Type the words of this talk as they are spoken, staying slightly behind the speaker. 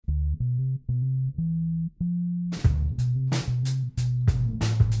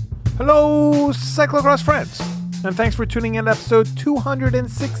Hello, cyclocross friends, and thanks for tuning in to episode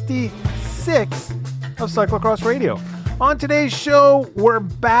 266 of Cyclocross Radio. On today's show, we're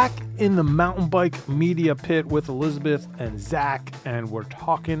back in the mountain bike media pit with Elizabeth and Zach, and we're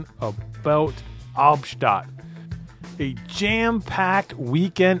talking about Albstadt. A jam-packed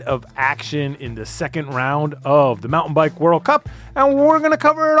weekend of action in the second round of the Mountain Bike World Cup, and we're going to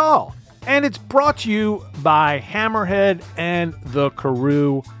cover it all. And it's brought to you by Hammerhead and the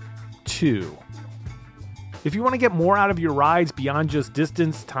Karoo 2. If you want to get more out of your rides beyond just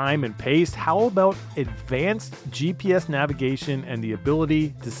distance, time, and pace, how about advanced GPS navigation and the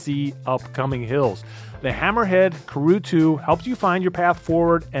ability to see upcoming hills? The Hammerhead Karoo 2 helps you find your path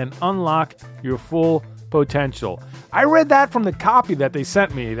forward and unlock your full potential. I read that from the copy that they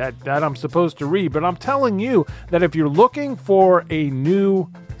sent me that I'm supposed to read, but I'm telling you that if you're looking for a new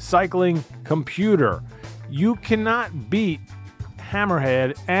cycling computer, you cannot beat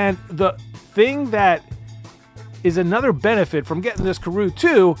Hammerhead. And the thing that is another benefit from getting this Karoo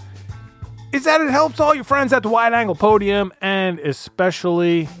 2 is that it helps all your friends at the Wide Angle Podium and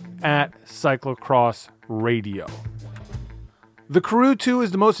especially at Cyclocross Radio. The Karoo 2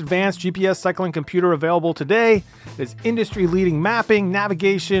 is the most advanced GPS cycling computer available today. It's industry-leading mapping,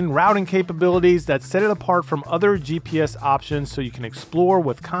 navigation, routing capabilities that set it apart from other GPS options so you can explore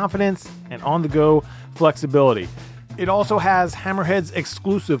with confidence and on-the-go flexibility. It also has Hammerhead's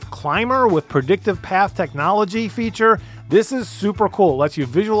exclusive Climber with predictive path technology feature. This is super cool. It lets you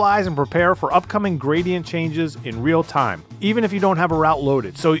visualize and prepare for upcoming gradient changes in real time, even if you don't have a route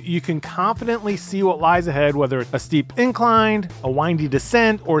loaded. So you can confidently see what lies ahead, whether it's a steep incline, a windy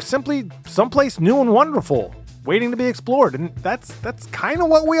descent, or simply someplace new and wonderful waiting to be explored. And that's kind of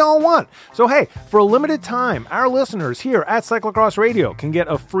what we all want. So hey, for a limited time, our listeners here at Cyclocross Radio can get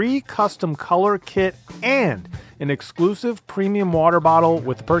a free custom color kit and an exclusive premium water bottle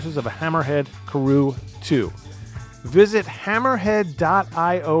with the purchase of a Hammerhead Karoo 2. Visit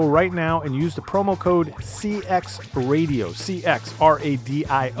hammerhead.io right now and use the promo code CXRadio,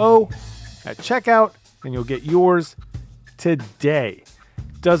 C-X-R-A-D-I-O, at checkout, and you'll get yours today.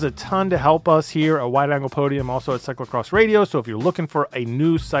 Does a ton to help us here at Wide Angle Podium, also at Cyclocross Radio. So if you're looking for a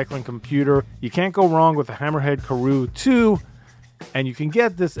new cycling computer, you can't go wrong with the Hammerhead Karoo 2, and you can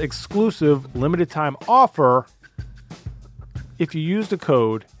get this exclusive limited time offer if you use the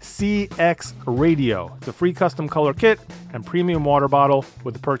code CXRadio. It's a free custom color kit and premium water bottle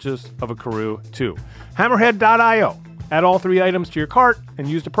with the purchase of a Karoo 2. Hammerhead.io. Add all three items to your cart and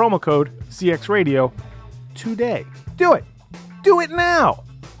use the promo code CXRadio today. Do it. Do it now.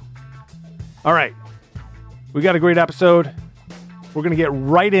 All right. We got a great episode. We're going to get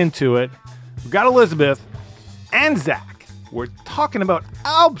right into it. We've got Elizabeth and Zach. We're talking about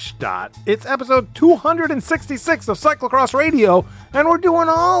Albstadt. It's episode 266 of Cyclocross Radio, and we're doing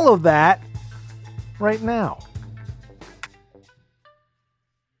all of that right now.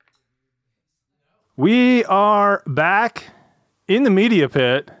 We are back in the media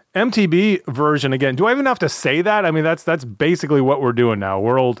pit, MTB version again. Do I even have to say that? I mean, that's basically what we're doing now,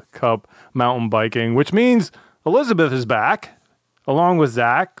 World Cup mountain biking, which means Elizabeth is back, along with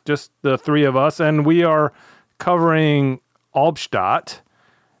Zach, just the three of us, and we are covering Albstadt,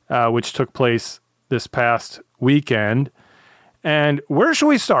 which took place this past weekend. And where should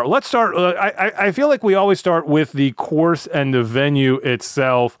we start? Let's start. I feel like we always start with the course and the venue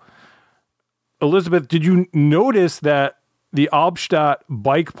itself. Elizabeth, did you notice that the Albstadt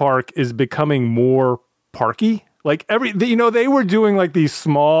bike park is becoming more parky? Like they were doing like these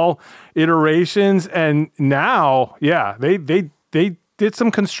small iterations, and now, yeah, they did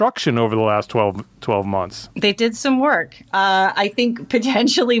some construction over the last 12 months. They did some work. I think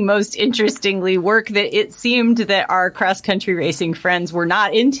potentially most interestingly, work that it seemed that our cross-country racing friends were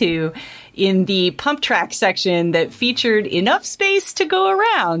not into in the pump track section that featured enough space to go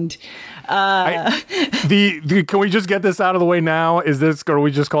around. Can we just get this out of the way now? Are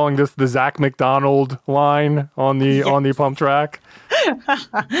we just calling this the Zach McDonald line on the pump track?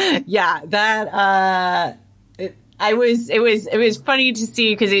 Yeah, that it was funny to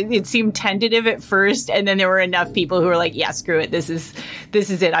see because it seemed tentative at first, and then there were enough people who were like, yeah, screw it, this is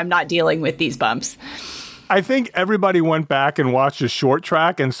it, I'm not dealing with these bumps. I think everybody went back and watched a short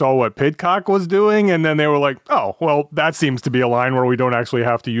track and saw what Pidcock was doing, and then they were like, oh, well, that seems to be a line where we don't actually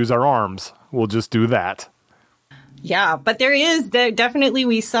have to use our arms. We'll just do that. Yeah, but definitely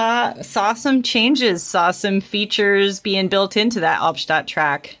we saw some changes, saw some features being built into that Albstadt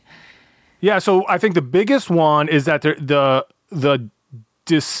track. Yeah, so I think the biggest one is that the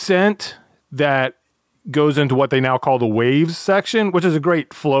descent that goes into what they now call the waves section, which is a great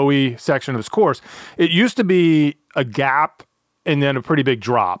flowy section of this course. It used to be a gap and then a pretty big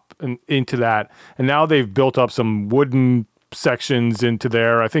drop into that. And now they've built up some wooden sections into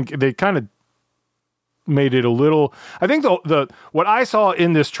there. I think they kind of made it a little. I think the what I saw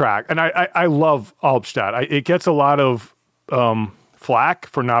in this track, and I love Albstadt. It gets a lot of flack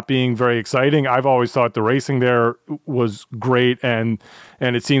for not being very exciting. I've always thought the racing there was great, and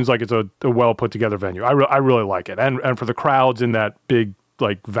it seems like it's a well put together venue. I really like it, and for the crowds in that big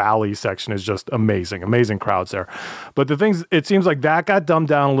like valley section is just amazing crowds there. But the things, it seems like that got dumbed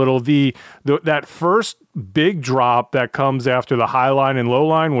down a little. That first big drop that comes after the high line and low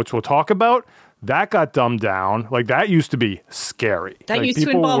line, which we'll talk about, that got dumbed down. Like that used to be scary. That like, used to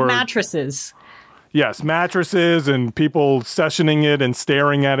involve mattresses. Yes, mattresses and people sessioning it and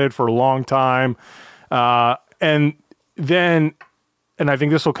staring at it for a long time. And I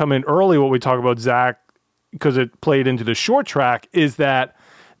think this will come in early, what we talk about, Zach, because it played into the short track, is that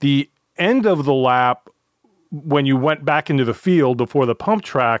the end of the lap, when you went back into the field before the pump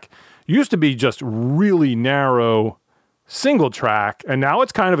track, used to be just really narrow single track, and now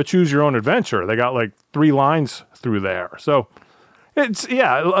it's kind of a choose your own adventure. They got like 3 lines through there. So it's,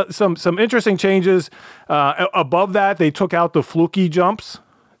 some interesting changes. Above that, they took out the fluky jumps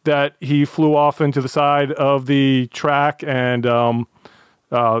that he flew off into the side of the track and,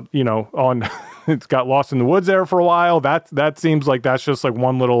 it's got lost in the woods there for a while. That seems like that's just like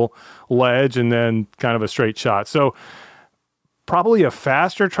one little ledge and then kind of a straight shot. So probably a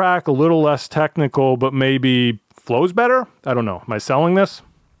faster track, a little less technical, but maybe flows better. I don't know. Am I selling this?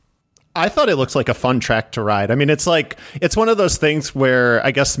 I thought it looks like a fun track to ride. I mean, it's one of those things where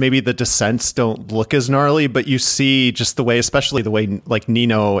I guess maybe the descents don't look as gnarly, but you see just the way, especially the way like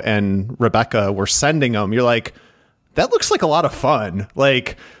Nino and Rebecca were sending them. You're like, that looks like a lot of fun,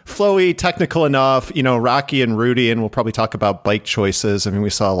 like flowy, technical enough, Rocky and Rudy, and we'll probably talk about bike choices. I mean, we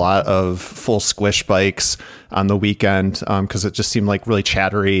saw a lot of full squish bikes on the weekend because it just seemed like really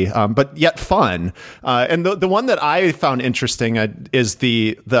chattery, but yet fun. And the one that I found interesting is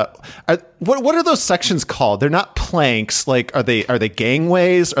what are those sections called? They're not planks. Like, are they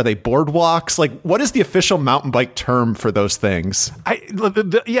gangways? Are they boardwalks? Like, what is the official mountain bike term for those things? They're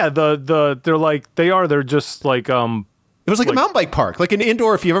just like, it was like a mountain bike park, like an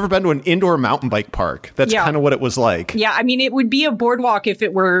indoor, if you've ever been to an indoor mountain bike park, that's kind of what it was like. Yeah, I mean, it would be a boardwalk if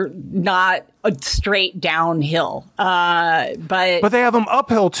it were not a straight downhill. But they have them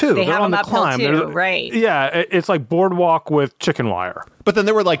uphill too. They're on the uphill climb. Too, right. Yeah, it's like boardwalk with chicken wire. But then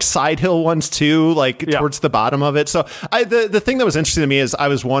there were like side hill ones too, like towards the bottom of it. So the thing that was interesting to me is I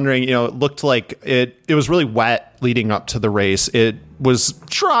was wondering, it looked like it was really wet leading up to the race. It was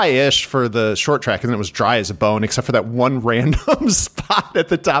dry-ish for the short track, and then it was dry as a bone, except for that one random spot at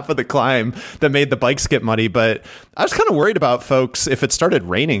the top of the climb that made the bikes get muddy. But I was kind of worried about folks if it started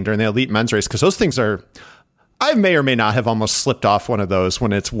raining during the elite men's race, because those things I may or may not have almost slipped off one of those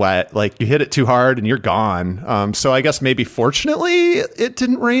when it's wet. Like you hit it too hard and you're gone. So I guess maybe fortunately it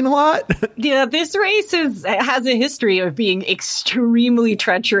didn't rain a lot. Yeah, this race has a history of being extremely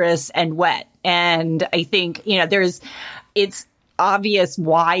treacherous and wet. And I think, it's obvious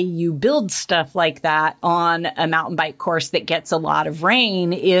why you build stuff like that on a mountain bike course that gets a lot of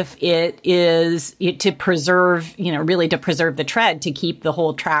rain, if it is to preserve, really to preserve the tread, to keep the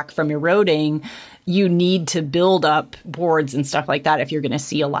whole track from eroding. You need to build up boards and stuff like that if you're going to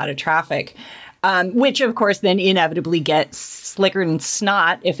see a lot of traffic, which of course then inevitably gets slicker and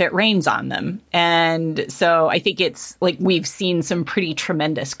snot if it rains on them. And so I think it's like we've seen some pretty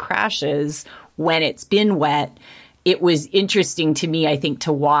tremendous crashes when it's been wet. It was interesting to me, I think,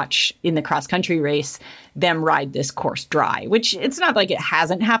 to watch in the cross country race them ride this course dry, which it's not like it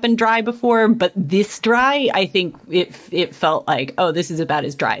hasn't happened dry before, but this dry, I think it felt like, oh, this is about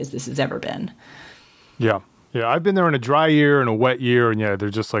as dry as this has ever been. Yeah. I've been there in a dry year and a wet year, and they're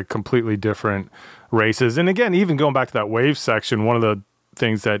just like completely different races. And again, even going back to that wave section, one of the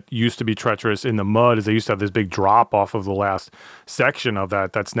things that used to be treacherous in the mud is they used to have this big drop off of the last section of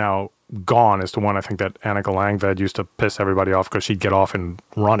that's now gone. As to one, I think that Annika Langved used to piss everybody off because she'd get off and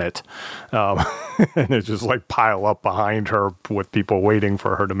run it. And it just like pile up behind her with people waiting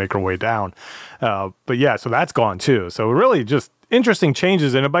for her to make her way down. So that's gone too. So really just interesting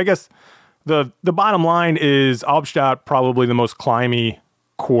changes in it. But I guess the bottom line is Albstadt probably the most climby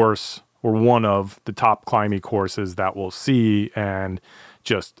course, or one of the top climby courses that we'll see, and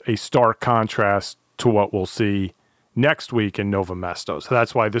just a stark contrast to what we'll see next week in Nove Mesto. So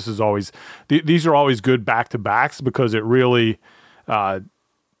that's why this is always these are always good back-to-backs, because it really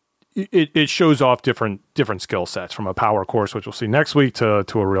it shows off different skill sets, from a power course, which we'll see next week, to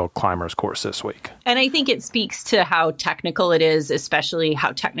a real climbers course this week. And I think it speaks to how technical it is, especially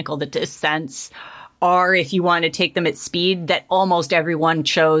how technical the descents or if you want to take them at speed, that almost everyone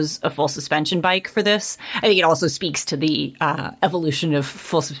chose a full suspension bike for this. I think it also speaks to the evolution of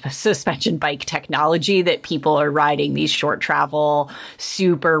full suspension bike technology, that people are riding these short travel,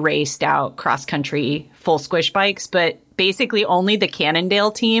 super raced out cross country full squish bikes. But basically only the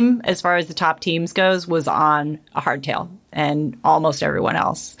Cannondale team, as far as the top teams goes, was on a hardtail, and almost everyone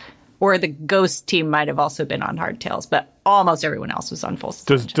else. Or the Ghost team might have also been on hardtails, but almost everyone else was on full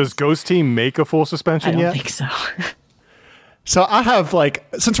suspension. Does Ghost team make a full suspension yet? I don't think so. So I have, like,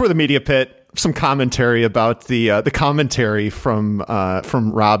 since we're the media pit, some commentary about the commentary from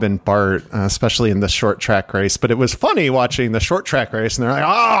Rob and Bart, especially in the short track race. But it was funny watching the short track race, and they're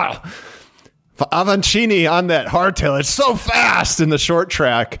like, Avancini on that hardtail, it's so fast in the short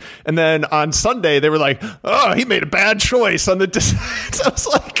track. And then on Sunday, they were like, oh, he made a bad choice on the descent. I was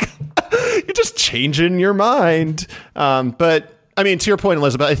like, you're just changing your mind. But I mean, to your point,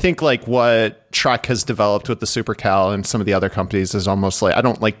 Elizabeth, I think like what Trek has developed with the SuperCal and some of the other companies is almost like, I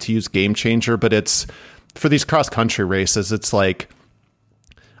don't like to use game changer, but it's for these cross country races. It's like,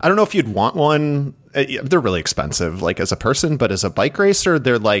 I don't know if you'd want one. They're really expensive, like as a person, but as a bike racer,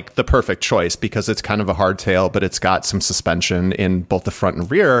 they're like the perfect choice because it's kind of a hardtail, but it's got some suspension in both the front and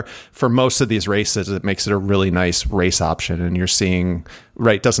rear. For most of these races, it makes it a really nice race option. And you're seeing,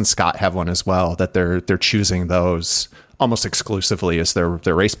 right? Doesn't Scott have one as well? That they're choosing those almost exclusively as their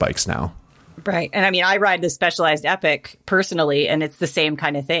race bikes now. Right. And I mean, I ride the Specialized Epic personally, and it's the same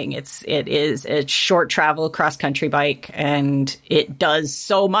kind of thing. It is a short travel cross country bike, and it does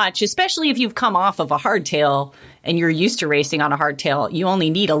so much, especially if you've come off of a hardtail and you're used to racing on a hardtail. You only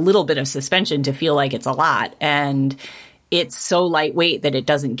need a little bit of suspension to feel like it's a lot. And it's so lightweight that it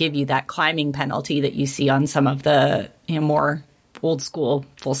doesn't give you that climbing penalty that you see on some of the more old school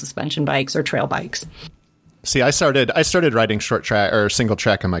full suspension bikes or trail bikes. See, I started riding short track or single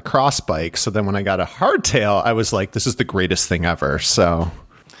track on my cross bike. So then when I got a hardtail, I was like, this is the greatest thing ever. So,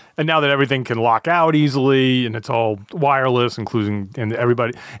 and now that everything can lock out easily and it's all wireless, including, and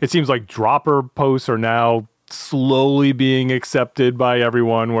everybody, it seems like dropper posts are now slowly being accepted by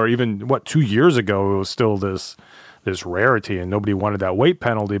everyone, where even 2 years ago, it was still this rarity and nobody wanted that weight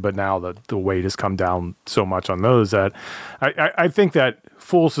penalty. But now the weight has come down so much on those that I think that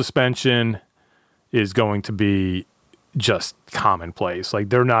full suspension is going to be just commonplace.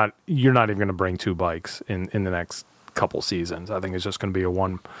 Like you're not even going to bring two bikes in the next couple seasons. I think it's just going to be a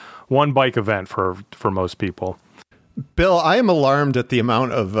one bike event for most people. Bill, I am alarmed at the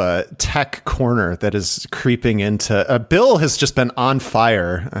amount of tech corner that is creeping into. Bill has just been on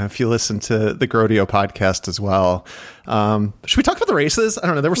fire. If you listen to the Grodio podcast as well, should we talk about the races? I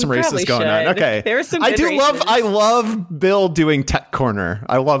don't know. There were some races going on. Okay, there were some. I love Bill doing tech corner.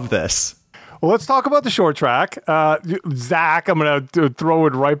 I love this. Well, let's talk about the short track. Zach, I'm going to throw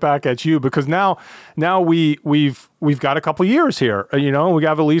it right back at you because now we've got a couple years here. We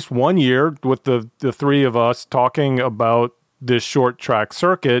have at least 1 year with the three of us talking about this short track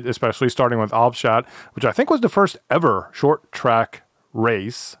circuit, especially starting with Albstadt, which I think was the first ever short track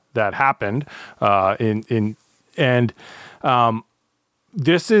race that happened.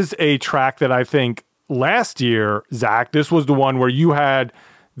 This is a track that I think last year, Zach, this was the one where you had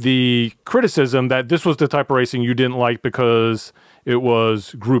the criticism that this was the type of racing you didn't like because it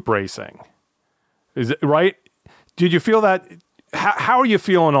was group racing. Is it right? Did you feel that? How are you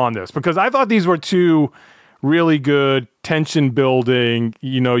feeling on this? Because I thought these were two really good tension building,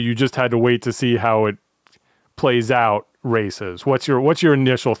 you just had to wait to see how it plays out races. What's your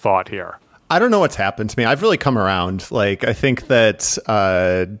initial thought here? I don't know what's happened to me. I've really come around. Like, I think that,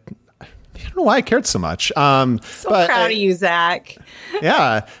 I don't know why I cared so much. Proud of you, Zach.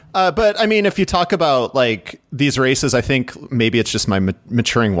 Yeah. But I mean, if you talk about like these races, I think maybe it's just my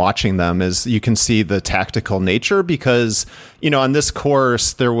maturing watching them is you can see the tactical nature because, on this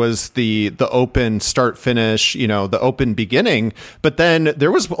course, there was the open start finish, the open beginning, but then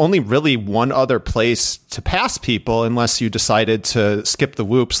there was only really one other place to pass people unless you decided to skip the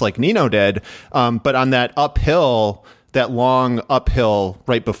whoops like Nino did. But on that long uphill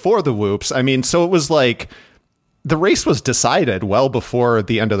right before the whoops. I mean, so it was like the race was decided well before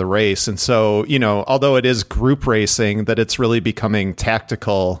the end of the race. And so, although it is group racing, that it's really becoming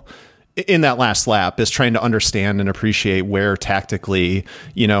tactical in that last lap is trying to understand and appreciate where tactically,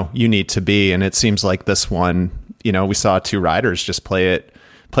 you need to be. And it seems like this one, we saw two riders just play it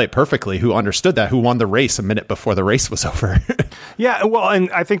perfectly, who understood that, who won the race a minute before the race was over. Yeah. Well, and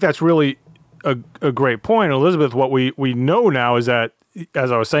I think that's really a great point, Elizabeth. What we know now is that,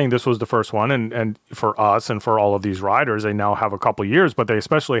 as I was saying, this was the first one, and for us and for all of these riders, they now have a couple of years, but they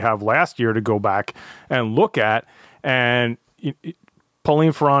especially have last year to go back and look at. And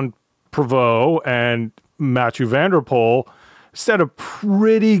Pauline Ferrand Prevost and Mathieu van der Poel set a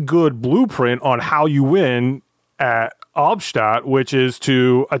pretty good blueprint on how you win at Albstadt, which is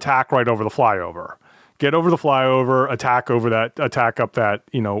to attack right over the flyover. Get over the flyover, attack up that,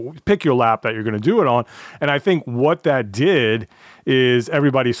 pick your lap that you're going to do it on. And I think what that did is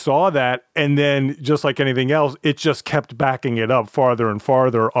everybody saw that, and then just like anything else, it just kept backing it up farther and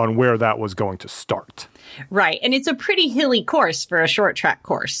farther on where that was going to start. Right. And it's a pretty hilly course for a short track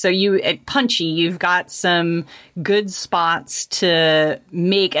course. So at Punchy, you've got some good spots to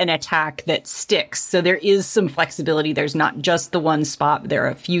make an attack that sticks. So there is some flexibility. There's not just the one spot. There are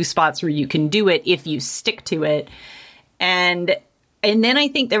a few spots where you can do it if you stick to it. And then I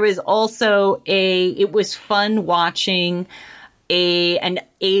think there was also it was fun watching an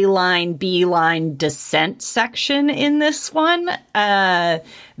A-line, B-line descent section in this one that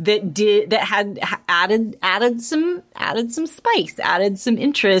had added some spice, added some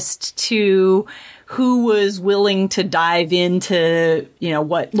interest to who was willing to dive into,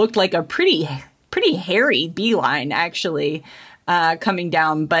 what looked like a pretty hairy B-line actually coming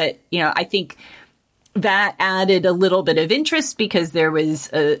down. But, I think that added a little bit of interest because there was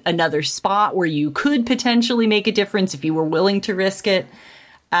another spot where you could potentially make a difference if you were willing to risk it.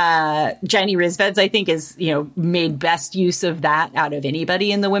 Jenny Rissveds, I think, is, made best use of that out of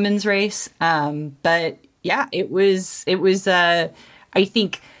anybody in the women's race. But yeah, it was, I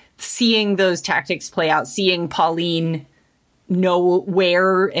think seeing those tactics play out, seeing Pauline know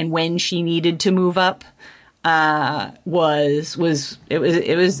where and when she needed to move up, was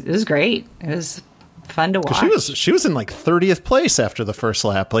great. It was fun to watch. She was in like 30th place after the first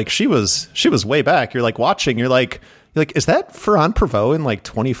lap. Like she was way back. You're like watching. You're like, is that Ferrand Prevost in like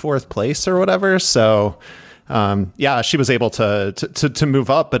 24th place or whatever? So, yeah, she was able to move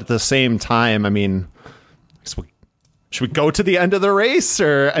up, but at the same time, I mean, should we go to the end of the race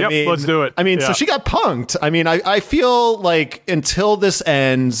or? I mean, let's do it. I mean, So she got punked. I mean, I feel like until this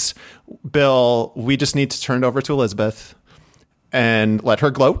ends, Bill, we just need to turn it over to Elizabeth and let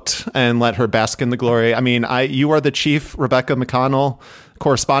her gloat and let her bask in the glory. I mean, you are the chief Rebecca McConnell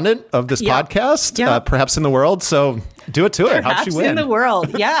correspondent of this podcast, perhaps in the world. So do it to her. How'd she win? In the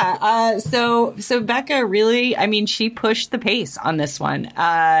world. Yeah. So Becca really, I mean, she pushed the pace on this one.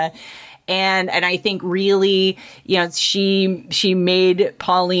 And I think really, she made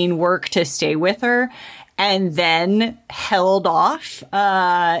Pauline work to stay with her and then held off,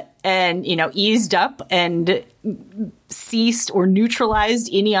 and, eased up and ceased or neutralized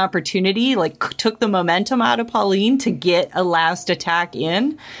any opportunity, like took the momentum out of Pauline to get a last attack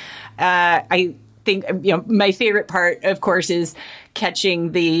in. I think, my favorite part, of course, is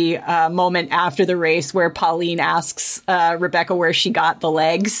catching the moment after the race where Pauline asks Rebecca where she got the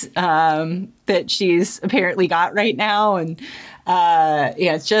legs that she's apparently got right now. And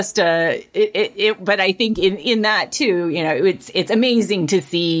it's just but I think in that too, it's amazing to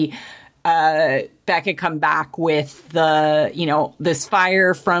see Becca come back with the, this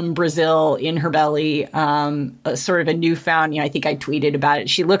fire from Brazil in her belly, sort of a newfound, I think I tweeted about it.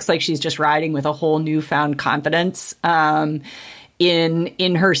 She looks like she's just riding with a whole newfound confidence,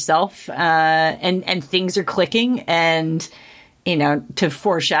 in herself, and things are clicking. And, to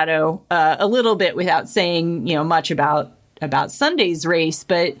foreshadow, a little bit without saying, much about Sunday's race,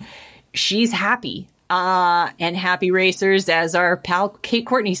 but she's happy. And happy racers, as our pal Kate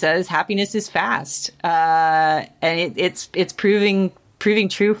Courtney says, happiness is fast. And it's proving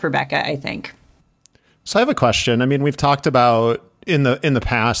true for Becca, I think. So I have a question. I mean, we've talked about in the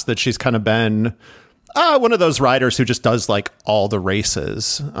past that she's kind of been one of those riders who just does like all the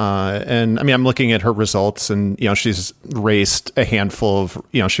races. And I mean, I'm looking at her results and, she's raced a handful of,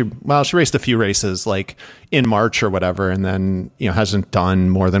 she raced a few races like in March or whatever. And then, hasn't done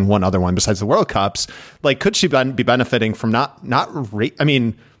more than one other one besides the World Cups. Like, could she be benefiting from I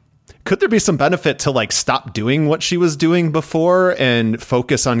mean, could there be some benefit to like stop doing what she was doing before and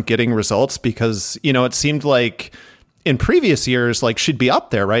focus on getting results? Because, it seemed like in previous years, like she'd be up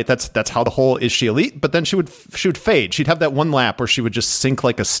there, right? That's how the whole is she elite, but then she would fade. She'd have that one lap where she would just sink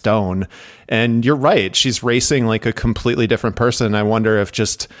like a stone. And you're right. She's racing like a completely different person. I wonder if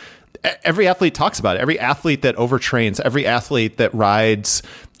just every athlete talks about it. Every athlete that overtrains, every athlete that rides,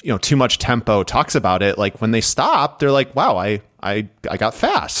 too much tempo talks about it. Like when they stop, they're like, wow, I got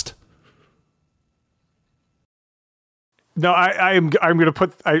fast. No, I'm going to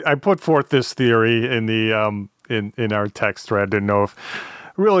put, I put forth this theory in the, in our text thread. Didn't know if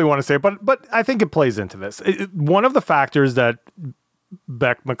I really want to say it, but I think it plays into this. One of the factors that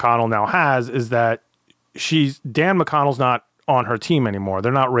Beck McConnell now has is that Dan McConnell's not on her team anymore.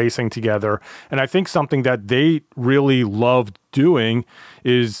 They're not racing together. And I think something that they really loved doing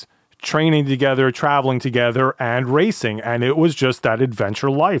is training together, traveling together, and racing. And it was just that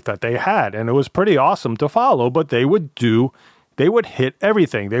adventure life that they had. And it was pretty awesome to follow, but they would hit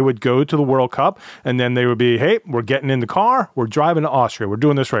everything. They would go to the World Cup, and then they would be, hey, we're getting in the car, we're driving to Austria, we're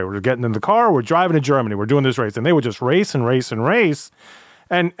doing this race. We're getting in the car, we're driving to Germany, we're doing this race. And they would just race and race and race.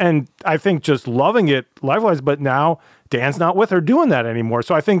 And I think just loving it life-wise, but now Dan's not with her doing that anymore.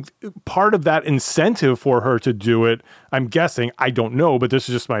 So I think part of that incentive for her to do it, I'm guessing, I don't know, but this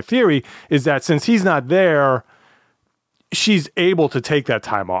is just my theory, is that since he's not there, she's able to take that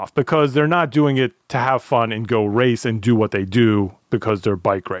time off because they're not doing it to have fun and go race and do what they do because they're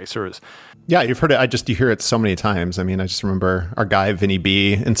bike racers. Yeah, you've heard it. You hear it so many times. I mean, I just remember our guy Vinny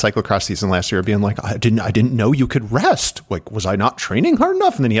B in cyclocross season last year being like, I didn't know you could rest. Like, was I not training hard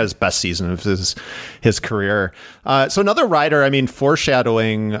enough? And then he had his best season of his career. So another rider, I mean,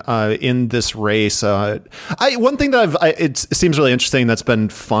 foreshadowing in this race. One thing that it seems really interesting that's been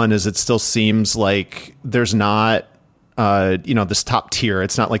fun is it still seems like there's not this top tier.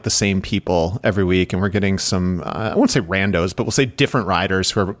 It's not like the same people every week. And we're getting some, I won't say randos, but we'll say different riders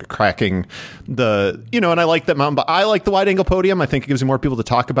who are cracking and I like that mountain, but I like the wide angle podium. I think it gives you more people to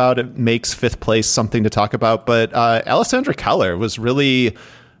talk about. It makes fifth place something to talk about. But Alessandra Keller was really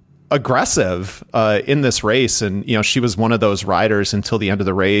aggressive in this race. And, she was one of those riders until the end of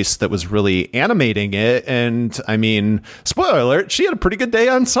the race that was really animating it. And I mean, spoiler alert, she had a pretty good day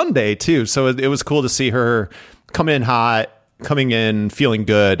on Sunday too. So it was cool to see her come in hot, coming in feeling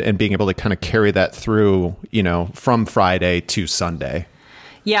good, and being able to kind of carry that through, from Friday to Sunday.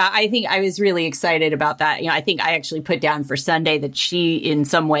 Yeah, I think I was really excited about that. I think I actually put down for Sunday that she, in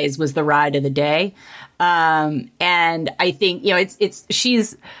some ways, was the ride of the day. And I think,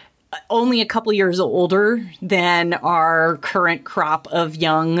 she's only a couple years older than our current crop of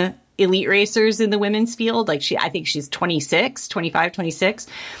young elite racers in the women's field. I think she's 26.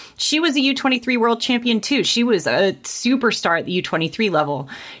 She was a U23 world champion too. She was a superstar at the U23 level.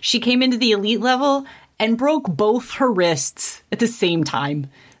 She came into the elite level and broke both her wrists at the same time.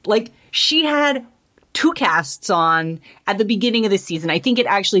 She had 2 casts on at the beginning of the season. I think it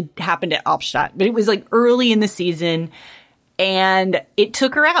actually happened at Albstadt, but it was early in the season, and it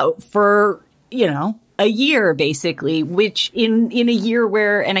took her out for, a year basically, which in a year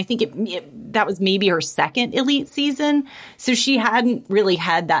where, and I think that was maybe her second elite season. So she hadn't really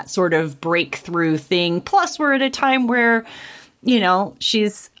had that sort of breakthrough thing. Plus we're at a time where,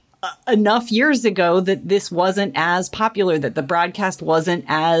 she's enough years ago that this wasn't as popular, that the broadcast wasn't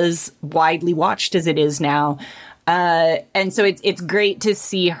as widely watched as it is now. And so it's great to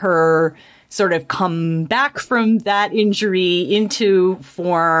see her sort of come back from that injury into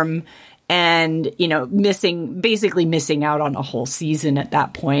form. And, basically missing out on a whole season at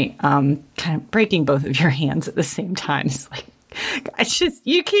that point, kind of breaking both of your hands at the same time. It's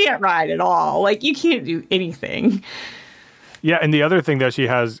you can't ride at all. You can't do anything. Yeah. And the other thing that she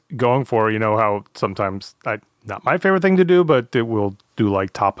has going for, how sometimes not my favorite thing to do, but we'll do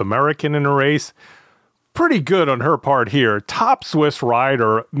top American in a race. Pretty good on her part here. Top Swiss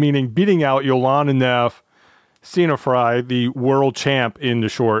rider, meaning beating out Jolanda Neff, Sina Frey, the world champ in the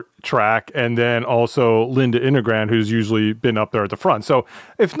short track, and then also Linda Innergran, who's usually been up there at the front. So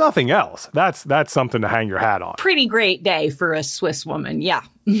if nothing else, that's something to hang your hat on. Pretty great day for a Swiss woman. Yeah.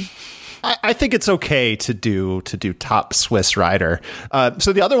 I think it's okay to do top Swiss rider.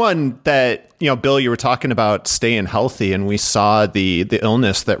 So the other one that, Bill, you were talking about staying healthy, and we saw the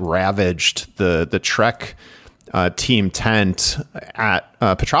illness that ravaged the Trek team tent at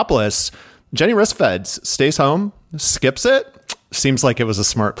Petropolis. Jenny Rissveds stays home, skips it. Seems like it was a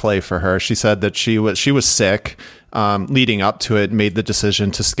smart play for her. She said that she was sick leading up to it, made the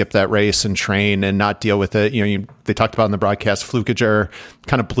decision to skip that race and train and not deal with it. They talked about in the broadcast, Flukiger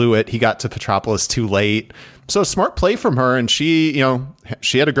kind of blew it. He got to Petropolis too late. So smart play from her. And she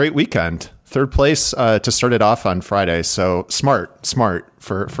had a great weekend. 3rd place to start it off on Friday. So smart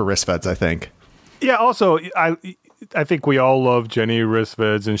for Rissveds, I think. Yeah. Also, I think we all love Jenny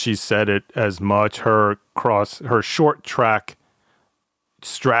Rissveds, and she said it as much. Her short track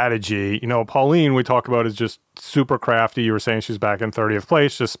strategy, Pauline, we talk about, is just super crafty. You were saying she's back in 30th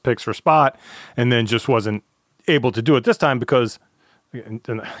place, just picks her spot, and then just wasn't able to do it this time because,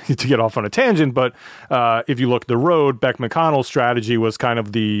 to get off on a tangent, but if you look at the road, Beck McConnell's strategy was kind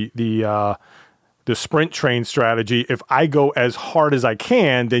of the sprint train strategy. If I go as hard as I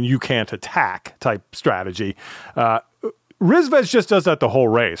can, then you can't attack type strategy. Rizvez just does that the whole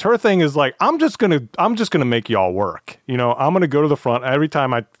race. Her thing is like, I'm just gonna make y'all work. You know, I'm gonna go to the front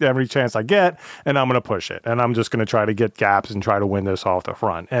every chance I get, and I'm gonna push it, and I'm just gonna try to get gaps and try to win this off the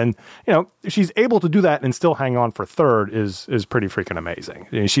front. And you know, she's able to do that and still hang on for third is pretty freaking amazing.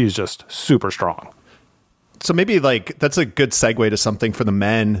 I mean, she's just super strong. So maybe like that's a good segue to something for the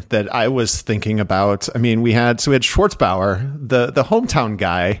men that I was thinking about. I mean, we had Schwartzbauer, the hometown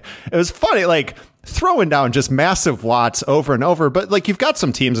guy. It was funny, like throwing down just massive watts over and over. But like you've got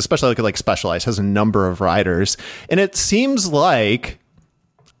some teams, especially like Specialized has a number of riders, and it seems like,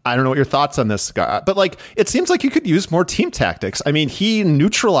 I don't know what your thoughts on this, Scott, but like it seems like you could use more team tactics. I mean, he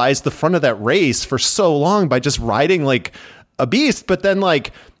neutralized the front of that race for so long by just riding like a beast, but then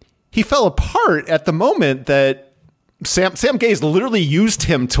like he fell apart at the moment that Sam Gaze literally used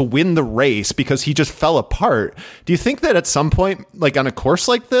him to win the race because he just fell apart. Do you think that at some point, like on a course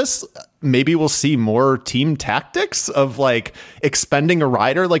like this, maybe we'll see more team tactics of like expending a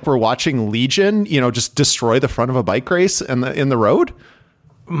rider like we're watching Legion, you know, just destroy the front of a bike race in the road?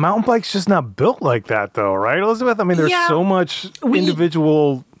 Mountain bike's just not built like that though, right, Elizabeth? I mean, there's so much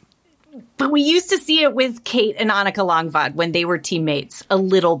individual... But we used to see it with Kate and Annika Longvad when they were teammates a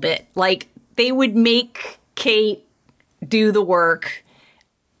little bit. Like they would make Kate do the work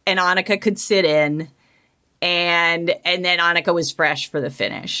and Annika could sit in and then Annika was fresh for the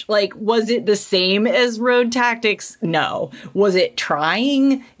finish. Like, was it the same as road tactics? No. Was it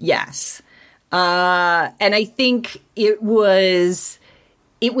trying? Yes. And I think it was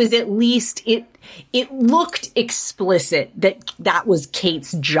at least, it looked explicit that was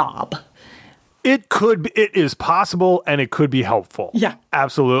Kate's job. It is possible, and it could be helpful. Yeah.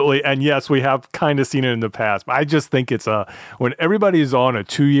 Absolutely. And yes, we have kind of seen it in the past. But I just think it's when everybody's on a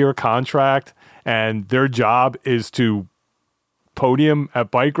 2-year contract and their job is to podium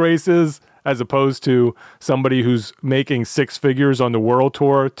at bike races, as opposed to somebody who's making 6 figures on the world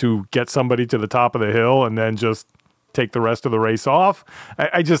tour to get somebody to the top of the hill and then just take the rest of the race off.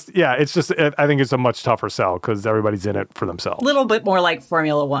 I think it's a much tougher sell because everybody's in it for themselves. A little bit more like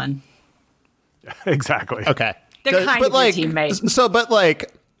Formula One. Exactly. Okay. They're kind of like, your teammate. So, but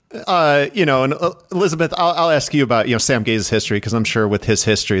like, you know, and Elizabeth, I'll ask you about, you know, Sam Gaze's history, because I'm sure with his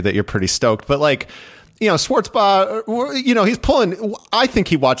history that you're pretty stoked. But like, you know, Schwartzbauer, you know, he's pulling, I think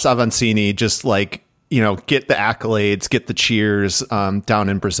he watched Avancini just like, you know, get the accolades, get the cheers down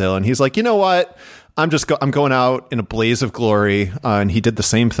in Brazil. And he's like, you know what? I'm going out in a blaze of glory, and he did the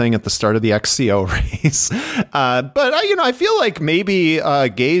same thing at the start of the XCO race. But I feel like maybe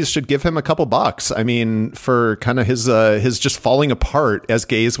Gaze should give him a couple bucks. I mean, for kind of his just falling apart as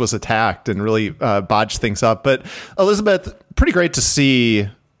Gaze was attacked and really bodged things up. But Elizabeth, pretty great to see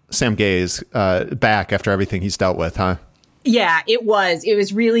Sam Gaze back after everything he's dealt with, huh? Yeah, it was. It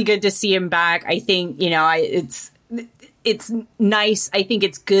was really good to see him back. I think, you know, it's nice. I think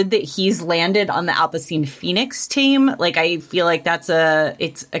it's good that he's landed on the Alpecin Phoenix team. Like, I feel like it's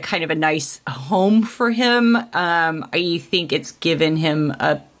a kind of a nice home for him. I think it's given him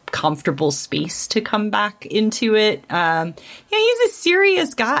a comfortable space to come back into it. Yeah, he's a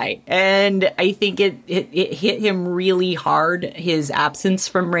serious guy. And I think it hit him really hard, his absence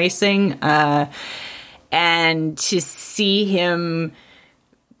from racing. And to see him,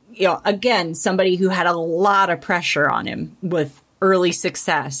 you know, again, somebody who had a lot of pressure on him with early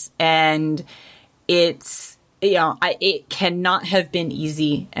success. And it's, you know, it cannot have been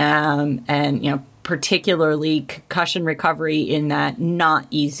easy. And, you know, particularly concussion recovery in that, not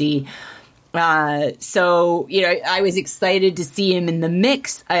easy. So, you know, I was excited to see him in the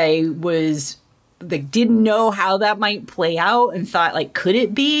mix. I was like, didn't know how that might play out and thought, like, could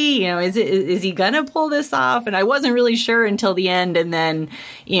it be, you know, is he gonna pull this off? And I wasn't really sure until the end. And then,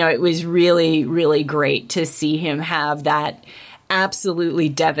 you know, it was really, really great to see him have that absolutely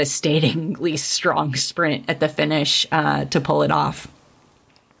devastatingly strong sprint at the finish to pull it off.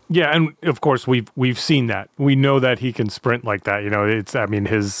 Yeah, and of course we've seen that. We know that he can sprint like that. You know,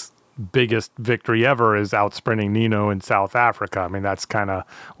 his biggest victory ever is out sprinting Nino in South Africa. I mean, that's kind of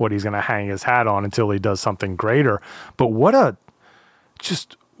what he's going to hang his hat on until he does something greater. But what a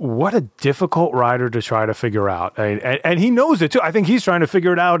difficult rider to try to figure out. And he knows it too. I think he's trying to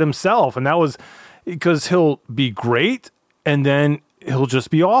figure it out himself. And that was because he'll be great and then he'll just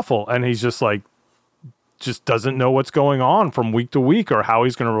be awful. And he's just like, just doesn't know what's going on from week to week or how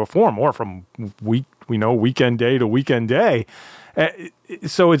he's going to perform, or from weekend day to weekend day.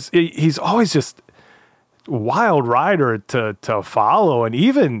 So he's always just a wild rider to follow. And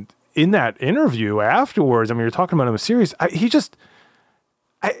even in that interview afterwards, I mean, you're talking about him serious.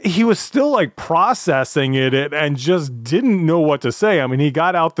 he was still like processing it and just didn't know what to say. I mean, he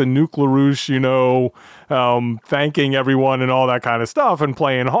got out the Nuke LaRouche, thanking everyone and all that kind of stuff and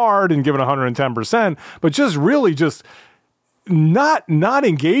playing hard and giving 110%, but just really just not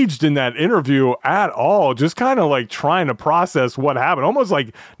engaged in that interview at all. Just kind of like trying to process what happened, almost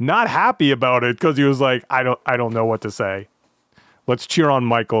like not happy about it because he was like, I don't know what to say. Let's cheer on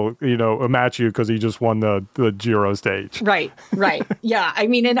Michael, Matthew, because he just won the Giro stage. Right. Yeah. I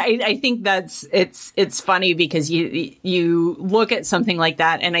mean, and I think it's funny because you look at something like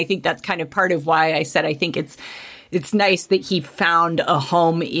that, and I think that's kind of part of why I said I think it's nice that he found a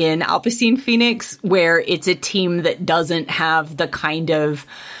home in Alpecin Phoenix, where it's a team that doesn't have the kind of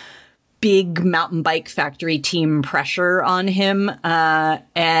big mountain bike factory team pressure on him,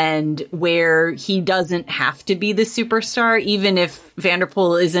 and where he doesn't have to be the superstar, even if Van der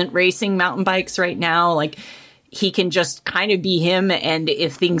Poel isn't racing mountain bikes right now. Like, he can just kind of be him, and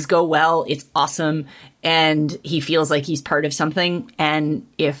if things go well, it's awesome, and he feels like he's part of something, and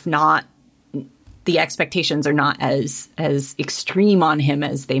if not, the expectations are not as extreme on him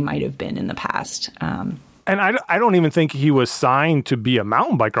as they might have been in the past. And I don't even think he was signed to be a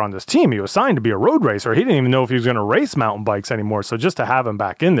mountain biker on this team. He was signed to be a road racer. He didn't even know if he was going to race mountain bikes anymore. So just to have him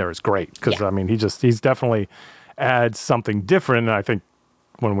back in there is great because, yeah. I mean, he's definitely adds something different. And I think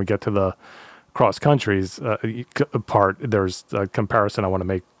when we get to the cross countries part, there's a comparison I want to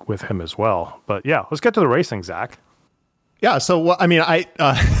make with him as well. But yeah, let's get to the racing, Zach. Yeah, so, I mean,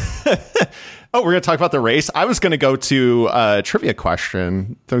 we're going to talk about the race. I was going to go to a trivia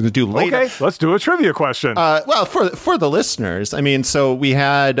question to do later. Okay, let's do a trivia question. Well, for the listeners, I mean, so we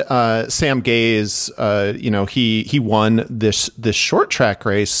had Sam Gaze, he won this short track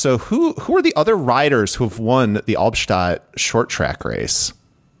race. So who are the other riders who have won the Albstadt short track race?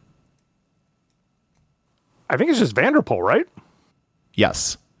 I think it's just Van der Poel, right?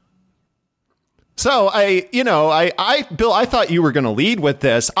 Yes. So Bill, I thought you were going to lead with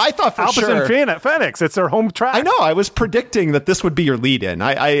this. I thought for sure Alpecin Phoenix, it's their home track. I know. I was predicting that this would be your lead-in.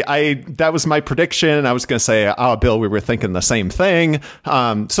 That was my prediction. I was going to say, "Oh, Bill, we were thinking the same thing."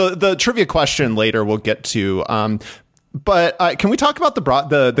 So the trivia question later we'll get to. But can we talk about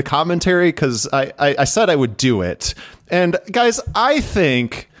the commentary? Because I said I would do it, and guys, I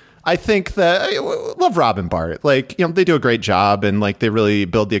think that I love Rob and Bart. Like, they do a great job and like they really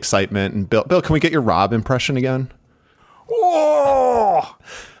build the excitement. And Bill, can we get your Rob impression again? Oh,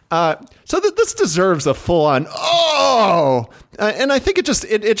 so this deserves a full on and I think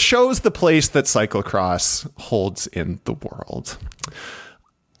it shows the place that cyclocross holds in the world.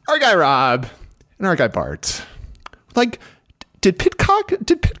 Our guy Rob and our guy Bart, like. Pidcock?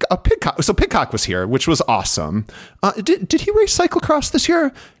 So Pidcock was here, which was awesome. Did he race cyclocross this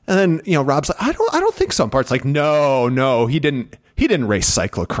year? And then, Rob's like, I don't think so. And Bart's like, no, he didn't race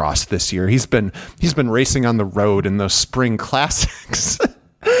cyclocross this year. He's been racing on the road in those spring classics.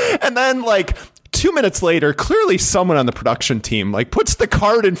 And then like 2 minutes later, clearly someone on the production team like puts the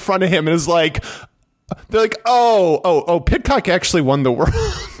card in front of him and is like, they're like, oh, Pidcock actually won the world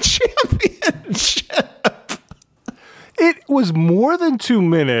championship. It was more than 2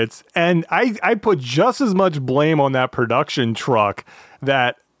 minutes, and I put just as much blame on that production truck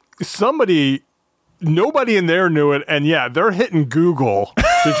that nobody in there knew it, and yeah, they're hitting Google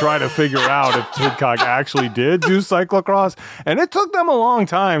to try to figure out if Pidcock actually did do cyclocross, and it took them a long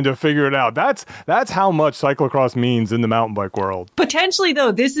time to figure it out. That's how much cyclocross means in the mountain bike world. Potentially,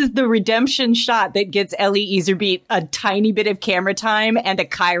 though, this is the redemption shot that gets Ellie Iserbyt a tiny bit of camera time and a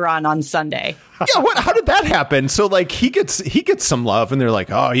chyron on Sunday. Yeah, how did that happen? So like he gets some love, and they're like,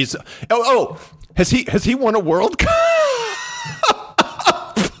 has he won a World Cup?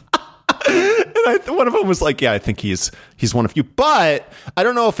 And one of them was like, yeah, I think he's one of you, but I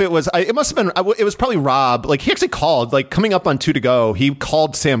don't know if it was. It must have been. It was probably Rob. Like he actually called, like coming up on 2 to go. He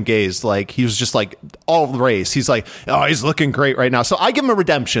called Sam Gaze. Like he was just like all the race. He's like, oh, he's looking great right now. So I give him a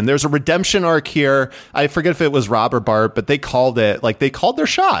redemption. There's a redemption arc here. I forget if it was Rob or Bart, but they called it. Like they called their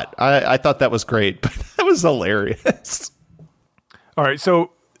shot. I thought that was great. But that was hilarious. All right,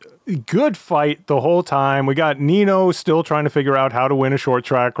 so. Good fight the whole time. We got Nino still trying to figure out how to win a short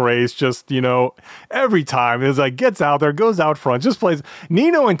track race. Just, every time it's like gets out there, goes out front, just plays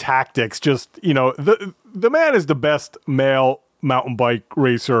Nino in tactics. Just, the man is the best male mountain bike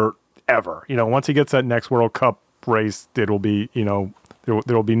racer ever. Once he gets that next World Cup race, it will be, there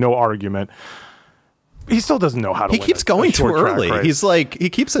will be no argument. He still doesn't know how to win. He keeps going too early. He's like, he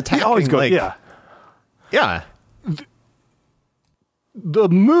keeps attacking. He always goes, yeah. the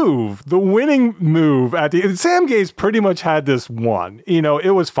winning move at the end, Sam Gaze pretty much had this one.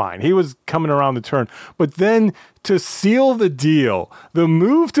 It was fine. He was coming around the turn. But then to seal the deal, the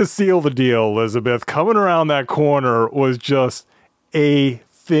move to seal the deal, Elizabeth, coming around that corner was just a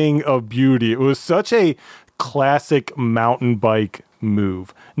thing of beauty. It was such a classic mountain bike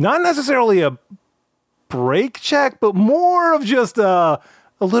move. Not necessarily a brake check, but more of just a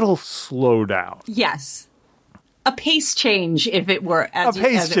little slowdown. Yes. A pace change, if it were. As a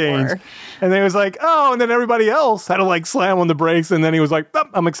pace as change. It were. And then he was like, oh, and then everybody else had to slam on the brakes. And then he was like, oh,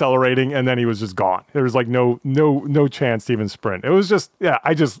 I'm accelerating. And then he was just gone. There was no chance to even sprint. It was just,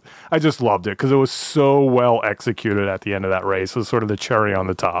 I just loved it because it was so well executed at the end of that race. It was sort of the cherry on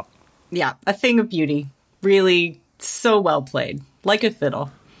the top. Yeah, a thing of beauty. Really so well played. Like a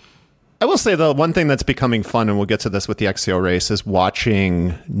fiddle. I will say the one thing that's becoming fun, and we'll get to this with the XCO race, is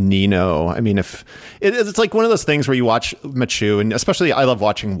watching Nino. I mean, if it's like one of those things where you watch Machu, and especially I love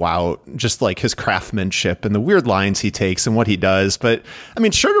watching Wout, just like his craftsmanship and the weird lines he takes and what he does. But I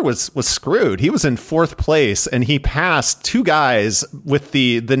mean, Schurter was screwed. He was in 4th place and he passed 2 guys with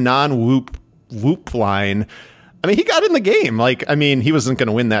the non-whoop line. I mean, he got in the game. He wasn't going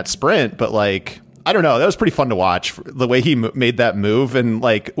to win that sprint, but I don't know. That was pretty fun to watch the way he made that move. And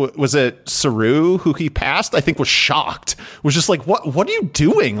was it Saru who he passed? I think was shocked. Was just like, what are you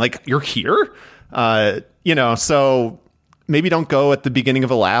doing? You're here? So maybe don't go at the beginning of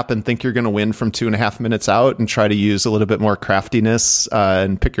a lap and think you're going to win from 2.5 minutes out, and try to use a little bit more craftiness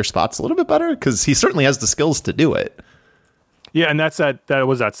and pick your spots a little bit better, because he certainly has the skills to do it. Yeah, and that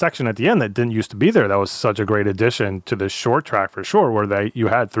was that section at the end that didn't used to be there. That was such a great addition to this short track for sure, where you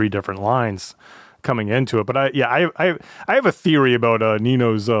had 3 different lines coming into it. But I have a theory about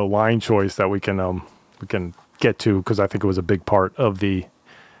Nino's line choice that we can get to, because I think it was a big part of the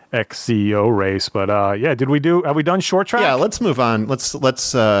XCO race. But have we done short track? Yeah, let's move on. Let's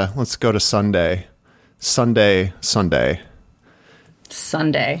go to Sunday. So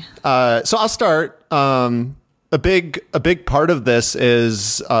I'll start. A big part of this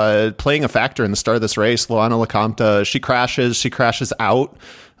is playing a factor in the start of this race. Loana Lecomte, she crashes out.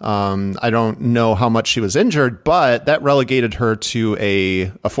 I don't know how much she was injured, but that relegated her to a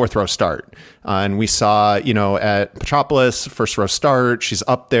 4th row start. And we saw, at Petropolis, 1st row start, she's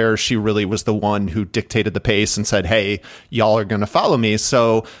up there. She really was the one who dictated the pace and said, hey, y'all are going to follow me.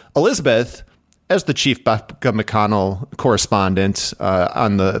 So Elizabeth, as the chief Becca McConnell correspondent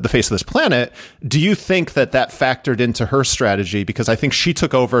on the face of this planet, do you think that factored into her strategy? Because I think she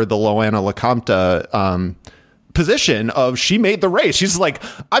took over the Loana Lecomte position of, she made the race. She's like,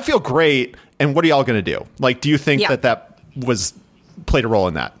 I feel great, and what are y'all going to do? Do you think that was played a role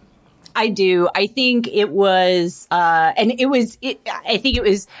in that? I do. I think it was, I think it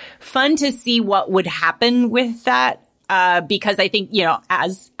was fun to see what would happen with that. Because I think,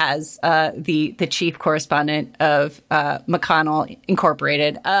 as the chief correspondent of McConnell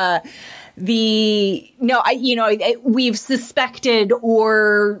Incorporated, we've suspected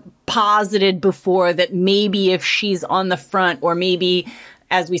or posited before that maybe if she's on the front, or maybe,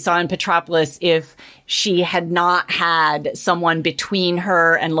 as we saw in Petropolis, if she had not had someone between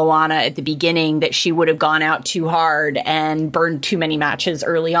her and Loana at the beginning, that she would have gone out too hard and burned too many matches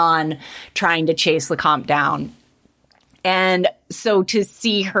early on trying to chase Lecomte down. And so to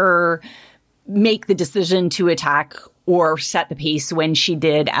see her make the decision to attack or set the pace when she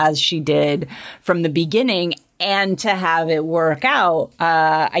did, as she did from the beginning, and to have it work out,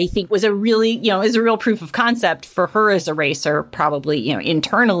 I think was a really, is a real proof of concept for her as a racer, probably,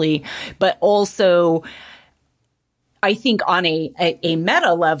 internally, but also I think on a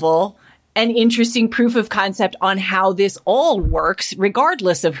meta level, an interesting proof of concept on how this all works,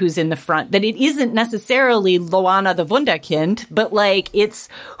 regardless of who's in the front. That it isn't necessarily Loana the Wunderkind, but it's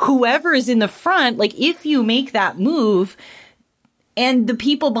whoever is in the front. If you make that move and the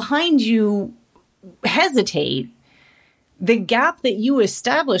people behind you hesitate, the gap that you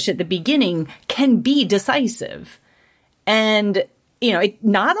establish at the beginning can be decisive. And,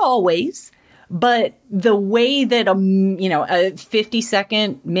 not always. But the way that a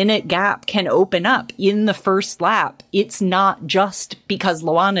 50-second minute gap can open up in the first lap, it's not just because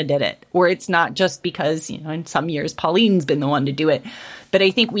Loana did it, or it's not just because, in some years Pauline's been the one to do it. But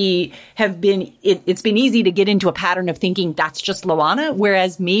I think we have been, it's been easy to get into a pattern of thinking that's just Loana,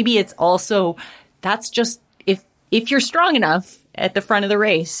 whereas maybe it's also, that's just, if you're strong enough at the front of the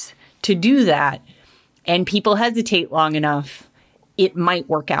race to do that, and people hesitate long enough, it might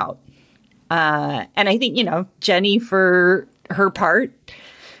work out. And I think, Jenny, for her part,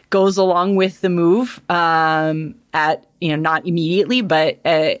 goes along with the move at, not immediately, but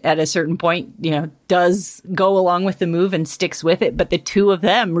at a certain point, does go along with the move and sticks with it. But the two of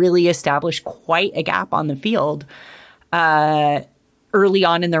them really establish quite a gap on the field early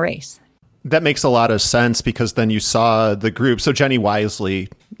on in the race. That makes a lot of sense, because then you saw the group. So Jenny Wisely,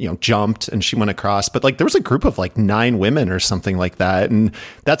 jumped and she went across, but like there was a group of like 9 women or something like that. And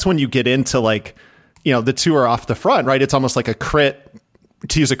that's when you get into like, the two are off the front, right? It's almost like a crit.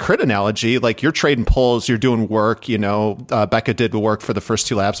 To use a crit analogy, like you're trading pulls, you're doing work, Becca did the work for the first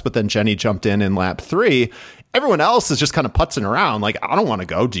 2 laps, but then Jenny jumped in lap 3. Everyone else is just kind of putzing around. Like, I don't want to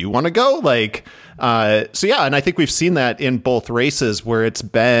go. Do you want to go? Like, so yeah. And I think we've seen that in both races where it's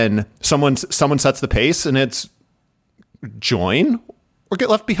been someone sets the pace and it's join or get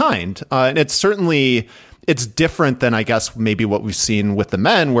left behind. And it's different than, I guess, maybe what we've seen with the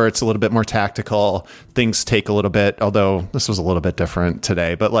men, where it's a little bit more tactical. Things take a little bit, although this was a little bit different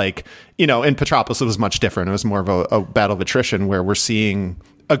today. But like, in Petropolis, it was much different. It was more of a battle of attrition, where we're seeing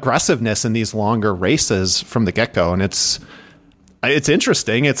aggressiveness in these longer races from the get-go. And it's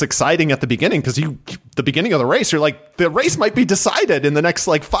interesting. It's exciting at the beginning, because the beginning of the race, you're like, the race might be decided in the next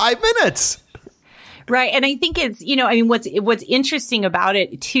like 5 minutes. Right. And I think it's, what's interesting about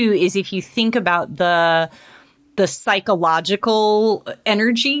it too, is if you think about the psychological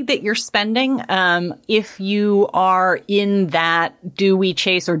energy that you're spending, if you are in that, do we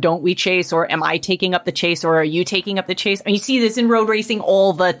chase or don't we chase, or am I taking up the chase or are you taking up the chase? And you see this in road racing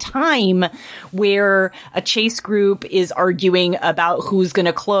all the time, where a chase group is arguing about who's going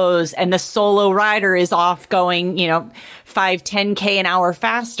to close and the solo rider is off going, 5-10K an hour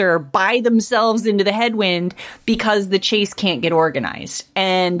faster by themselves into the headwind because the chase can't get organized.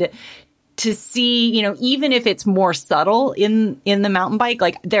 And to see, even if it's more subtle in the mountain bike,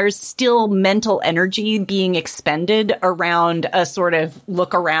 like there's still mental energy being expended around a sort of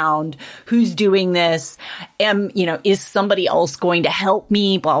look around, who's doing this, is somebody else going to help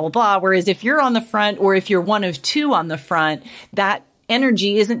me, blah, blah, blah. Whereas if you're on the front, or if you're one of 2 on the front, that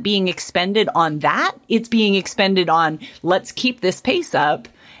energy isn't being expended on that. It's being expended on, let's keep this pace up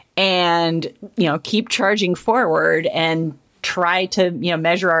and, keep charging forward and try to,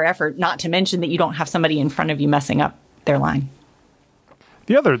 measure our effort, not to mention that you don't have somebody in front of you messing up their line.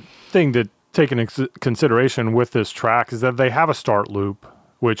 The other thing to take into consideration with this track is that they have a start loop,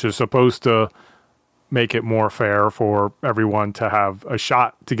 which is supposed to make it more fair for everyone to have a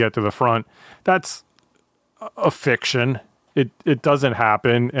shot to get to the front. That's a fiction. It doesn't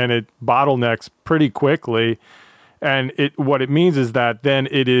happen, and it bottlenecks pretty quickly. And what it means is that then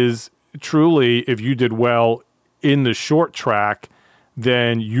it is truly, if you did well in the short track,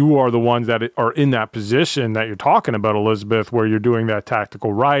 then you are the ones that are in that position that you're talking about, Elizabeth, where you're doing that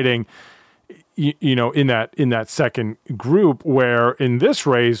tactical riding, in that second group, where in this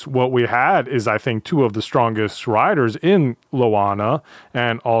race, what we had is, I think, 2 of the strongest riders in Loana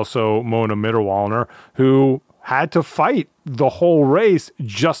and also Mona Mitterwallner, who had to fight the whole race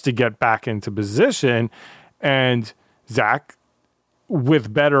just to get back into position. And Zach,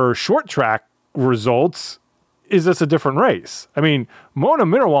 with better short track results, is this a different race? I mean, Mona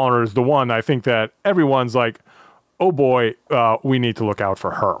Mitterwallner is the one, I think, that everyone's like, oh boy, we need to look out for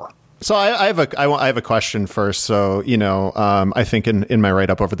her. So I have a question first. So, I think in my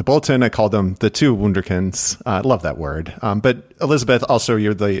write-up over the bulletin, I called them the 2 Wunderkinds. I love that word. But Elizabeth, also,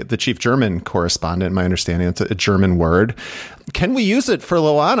 you're the chief German correspondent. My understanding, it's a German word. Can we use it for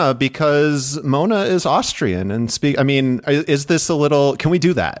Loana? Because Mona is Austrian and is this a little, can we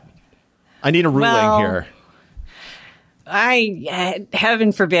do that? I need a ruling here.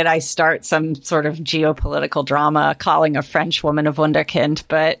 Heaven forbid I start some sort of geopolitical drama calling a French woman a Wunderkind,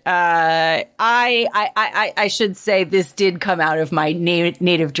 but I should say this did come out of my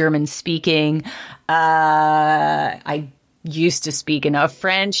native German speaking. I used to speak enough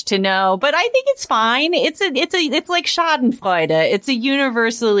French to know, but I think it's fine. It's like Schadenfreude. It's a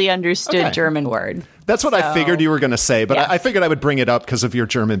universally understood German word. That's what I figured you were going to say, but I figured I would bring it up because of your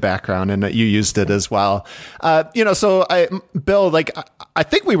German background and that you used it as well. Bill, like, I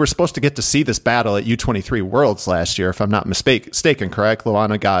think we were supposed to get to see this battle at U23 Worlds last year, if I'm not mistaken, correct?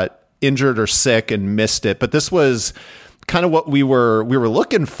 Loana got injured or sick and missed it, but this was kind of what we were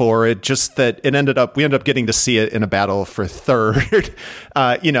looking for. It just that we ended up getting to see it in a battle for third.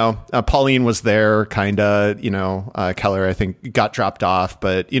 Pauline was there, kind of, Keller, I think, got dropped off,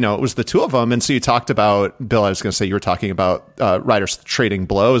 but, it was the 2 of them. And so you talked about, Bill, I was going to say, you were talking about riders trading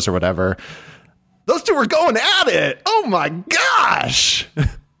blows or whatever. Those 2 were going at it. Oh my gosh.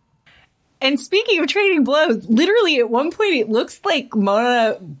 And speaking of trading blows, literally at one point, it looks like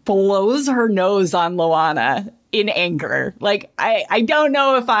Mona blows her nose on Loana. in anger. Like, I don't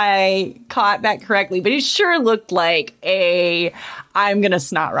know if I caught that correctly, but it sure looked like I'm going to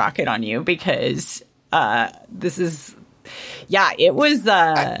snot rocket on you because this is, it was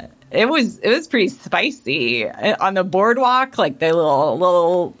pretty spicy on the boardwalk, like the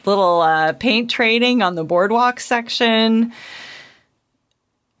little paint trading on the boardwalk section.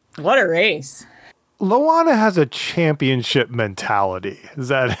 What a race. Loana has a championship mentality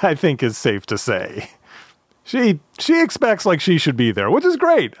that I think is safe to say. She expects like she should be there, which is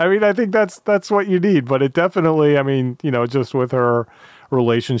great. I mean, I think that's what you need, but it definitely, I mean, just with her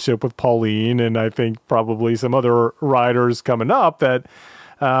relationship with Pauline and I think probably some other riders coming up that,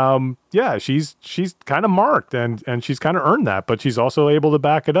 she's kind of marked and she's kind of earned that, but she's also able to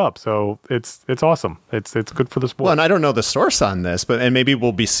back it up. So it's awesome. It's good for the sport. Well, and I don't know the source on this, and maybe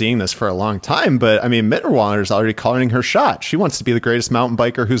we'll be seeing this for a long time, but I mean, Mitterwalder is already calling her shot. She wants to be the greatest mountain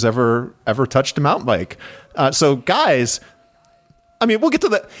biker who's ever touched a mountain bike. So guys, I mean, we'll get to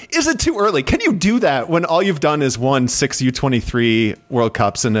that. Is it too early? Can you do that when all you've done is won 6 U23 World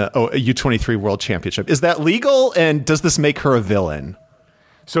Cups and a U23 World Championship? Is that legal? And does this make her a villain?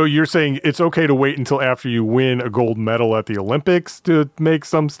 So you're saying it's okay to wait until after you win a gold medal at the Olympics to make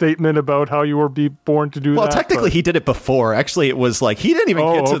some statement about how you were born to do that? Well, technically he did it before. Actually, it was like he didn't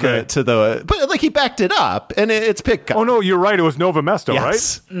even get to the but like he backed it up and it's Pidcock. Oh no, you're right. It was Nova Mesto,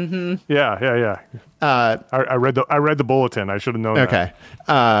 yes. Right? Mm-hmm. Yeah. I read the bulletin. I should have known. Okay.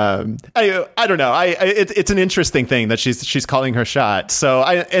 That. I don't know. It's an interesting thing that she's calling her shot. So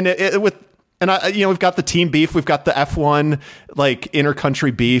we've got the team beef. We've got the F1 like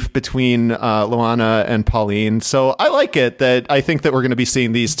inter-country beef between Loana and Pauline. So I like it that I think that we're going to be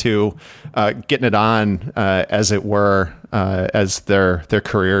seeing these two getting it on, as it were, as their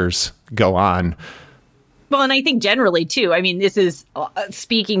careers go on. Well, and I think generally, too, I mean, this is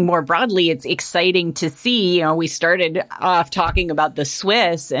speaking more broadly, it's exciting to see, we started off talking about the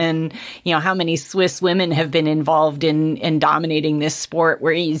Swiss and, how many Swiss women have been involved in dominating this sport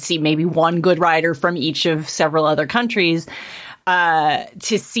where you see maybe one good rider from each of several other countries.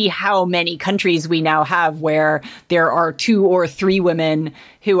 To see how many countries we now have where there are 2 or 3 women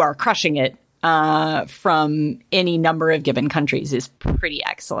who are crushing it. From any number of given countries is pretty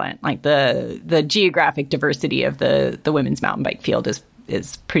excellent. Like the geographic diversity of the women's mountain bike field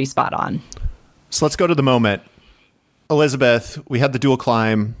is pretty spot on. So let's go to the moment. Elizabeth, we had the dual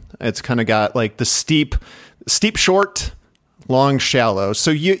climb. It's kind of got like the steep, short, long, shallow.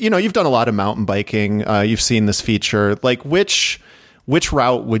 So you've done a lot of mountain biking. You've seen this feature. Like which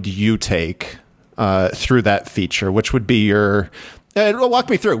route would you take through that feature? Which would be your walk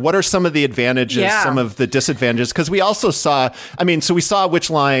me through. What are some of the advantages, some of the disadvantages? Because we also saw, so we saw which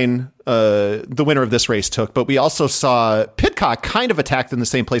line the winner of this race took, but we also saw Pidcock kind of attacked in the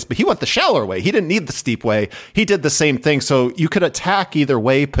same place, but he went the shallower way. He didn't need the steep way. He did the same thing. So you could attack either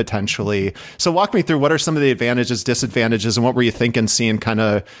way potentially. So walk me through what are some of the advantages, disadvantages, and what were you thinking seeing kind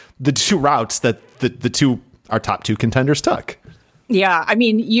of the two routes that our top 2 contenders took? Yeah,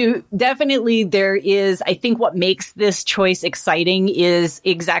 there is, I think what makes this choice exciting is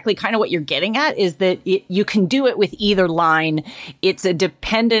exactly kind of what you're getting at is that you can do it with either line. It's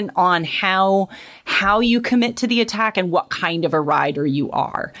dependent on how you commit to the attack and what kind of a rider you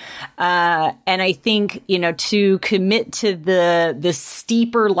are. And I think, to commit to the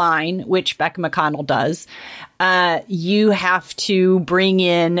steeper line, which Becca McConnell does, you have to bring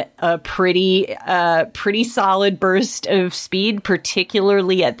in a pretty solid burst of speed,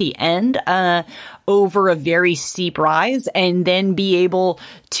 particularly at the end, over a very steep rise, and then be able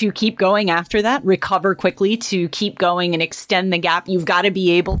to keep going after that, recover quickly to keep going and extend the gap. You've got to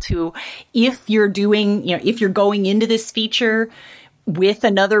be able to, if you're going into this feature with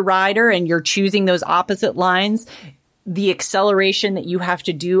another rider and you're choosing those opposite lines, the acceleration that you have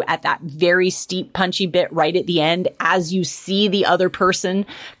to do at that very steep punchy bit right at the end as you see the other person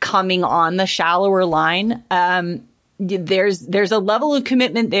coming on the shallower line. There's a level of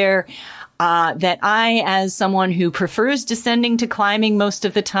commitment there that I, as someone who prefers descending to climbing most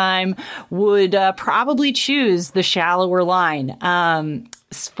of the time, would probably choose the shallower line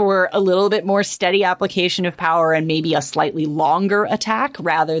for a little bit more steady application of power and maybe a slightly longer attack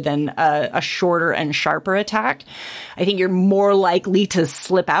rather than a shorter and sharper attack. I think you're more likely to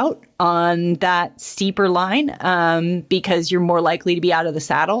slip out on that steeper line because you're more likely to be out of the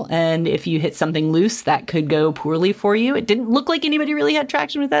saddle. And if you hit something loose, that could go poorly for you. It didn't look like anybody really had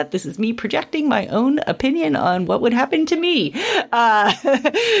traction with that. This is me projecting my own opinion on what would happen to me. But I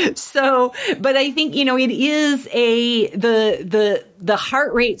think, it is the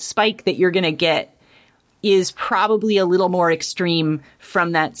heart rate spike that you're going to get is probably a little more extreme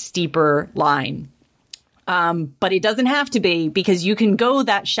from that steeper line. But it doesn't have to be, because you can go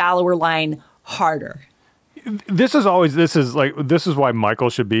that shallower line harder. This is why Michael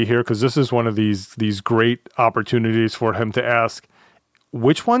should be here, because this is one of these great opportunities for him to ask,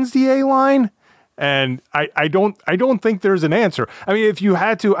 which one's the A line? And I don't think there's an answer. I mean, if you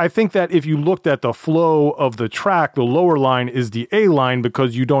had to, I think that if you looked at the flow of the track, the lower line is the A line,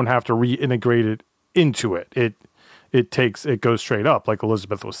 because you don't have to reintegrate it into it. It goes straight up, like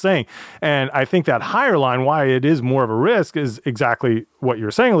Elizabeth was saying. And I think that higher line, why it is more of a risk, is exactly what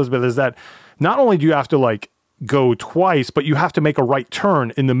you're saying, Elizabeth, is that not only do you have to like go twice, but you have to make a right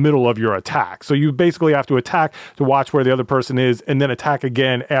turn in the middle of your attack. So you basically have to attack to watch where the other person is, and then attack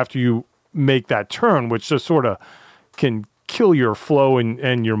again after you make that turn, which just sort of can kill your flow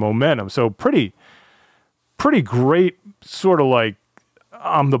and your momentum. So pretty great sort of like,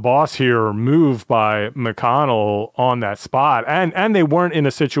 I'm the boss here move by McConnell on that spot. And they weren't in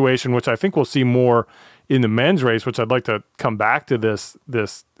a situation, which I think we'll see more in the men's race, which I'd like to come back to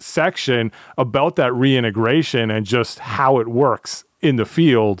this section about that reintegration and just how it works in the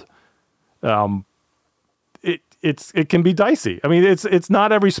field. It can be dicey. I mean, it's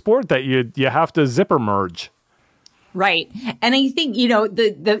not every sport that you have to zipper merge. Right. And I think,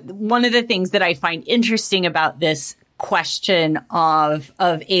 the one of the things that I find interesting about this question of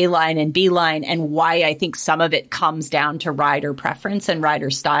A line and B line, and why I think some of it comes down to rider preference and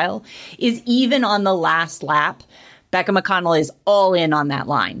rider style, is even on the last lap, Becca McConnell is all in on that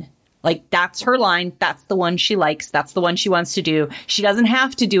line. Like, that's her line. That's the one she likes. That's the one she wants to do. She doesn't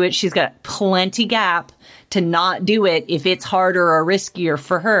have to do it. She's got plenty gap to not do it if it's harder or riskier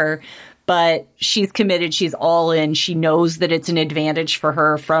for her. But she's committed. She's all in. She knows that it's an advantage for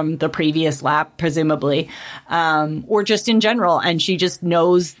her from the previous lap, presumably, or just in general. And she just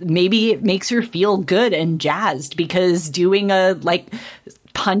knows maybe it makes her feel good and jazzed, because doing a like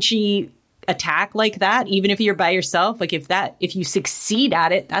punchy attack like that, even if you're by yourself, like if you succeed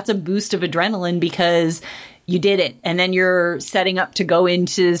at it, that's a boost of adrenaline because you did it. And then you're setting up to go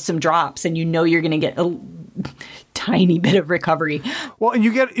into some drops, and you're going to get a tiny bit of recovery. Well, and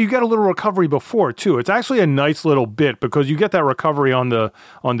you get a little recovery before too. It's actually a nice little bit, because you get that recovery on the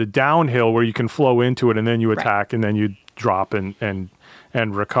downhill where you can flow into it, and then you attack, right, and then you drop and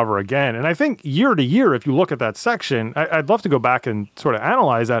recover again. And I think year to year, if you look at that section, I'd love to go back and sort of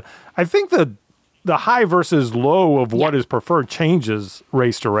analyze that. I think the high versus low of what is preferred changes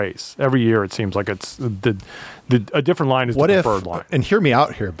race to race. Every year it seems like it's a different line is the preferred line. And hear me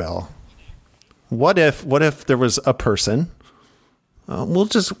out here, Bill. What if there was a person,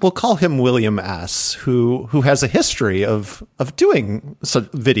 we'll call him William S., who has a history of doing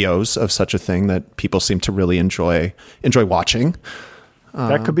videos of such a thing that people seem to really enjoy watching.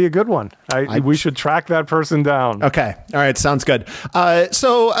 That could be a good one. We should track that person down. Okay. All right. Sounds good. It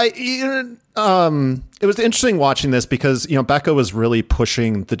was interesting watching this because, Becca was really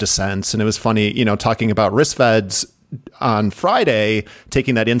pushing the descents, and it was funny, talking about Rissved's on Friday,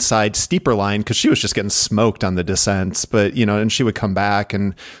 taking that inside steeper line, because she was just getting smoked on the descents. But, and she would come back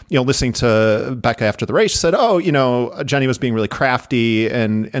and, listening to Becca after the race, she said, Jenny was being really crafty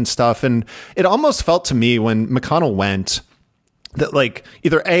and stuff. And it almost felt to me when McConnell went that, like,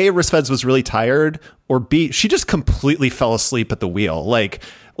 either A, Rissved's was really tired, or B, she just completely fell asleep at the wheel. Like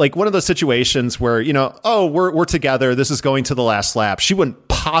one of those situations where, we're together, this is going to the last lap. She wouldn't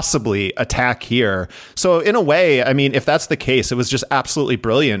possibly attack here. So in a way, I mean, if that's the case, it was just absolutely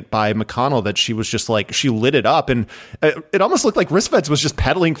brilliant by McConnell that she was just like, she lit it up. And it almost looked like Rissved's was just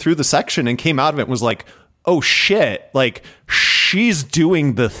pedaling through the section and came out of it and was like, oh shit, like she's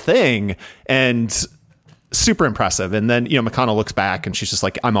doing the thing. And super impressive. And then, McConnell looks back and she's just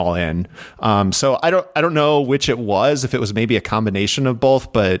like, I'm all in. So I don't know which it was, if it was maybe a combination of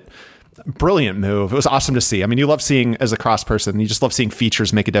both, but brilliant move. It was awesome to see. I mean, you love seeing, as a cross person, you just love seeing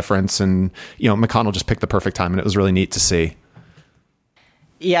features make a difference. And, McConnell just picked the perfect time, and it was really neat to see.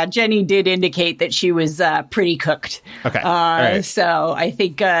 Yeah, Jenny did indicate that she was pretty cooked. Okay. Right. So I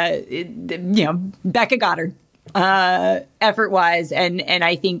think, Becca got her effort-wise. And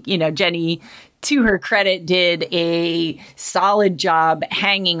I think, Jenny, to her credit, did a solid job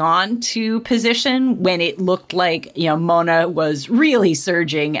hanging on to position when it looked like, Mona was really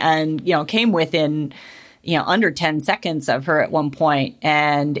surging and, came within, under 10 seconds of her at one point.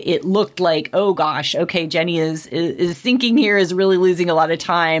 And it looked like, oh gosh, okay, Jenny is sinking here, is really losing a lot of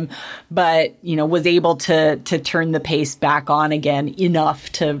time, but, was able to turn the pace back on again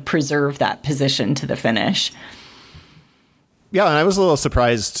enough to preserve that position to the finish. Yeah, and I was a little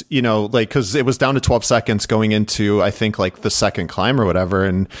surprised, because it was down to 12 seconds going into, I think, like the second climb or whatever.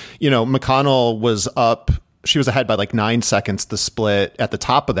 And, McConnell was up she was ahead by like 9 seconds the split at the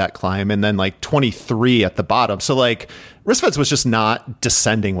top of that climb, and then like 23 at the bottom. So like Rissveds was just not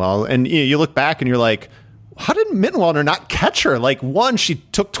descending well. And you look back and you're like, how did Mittenwaldner not catch her? Like, one, she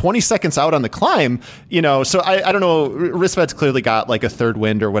took 20 seconds out on the climb, so I don't know. Rissveds clearly got like a third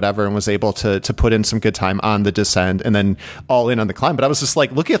wind or whatever and was able to put in some good time on the descent and then all in on the climb. But I was just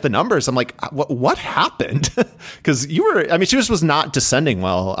like, looking at the numbers, I'm like, what happened? Because she just was not descending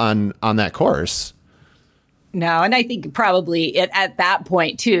well on that course. No, and I think probably at that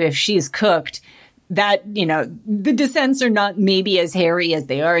point, too, if she's cooked, that, the descents are not maybe as hairy as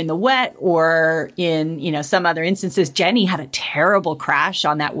they are in the wet or in, some other instances. Jenny had a terrible crash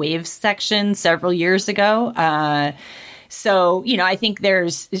on that wave section several years ago. So, I think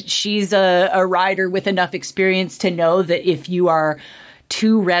she's a rider with enough experience to know that if you are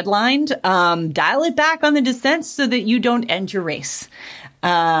too redlined, dial it back on the descents so that you don't end your race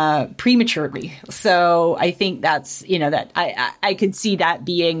prematurely. So I think that's, that I could see that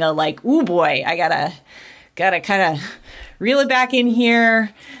being a like, ooh boy, I gotta kind of reel it back in here,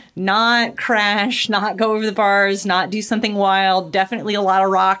 not crash, not go over the bars, not do something wild. Definitely a lot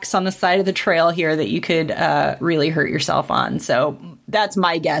of rocks on the side of the trail here that you could really hurt yourself on. So that's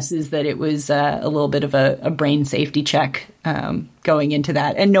my guess, is that it was a little bit of a brain safety check going into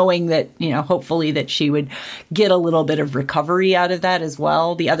that, and knowing that, hopefully that she would get a little bit of recovery out of that as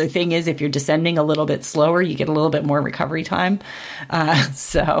well. The other thing is, if you're descending a little bit slower, you get a little bit more recovery time.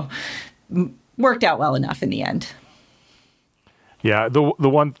 So worked out well enough in the end. Yeah, the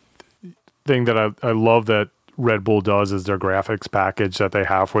one thing that I love that Red Bull does is their graphics package that they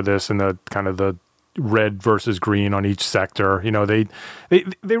have for this, and the kind of the red versus green on each sector.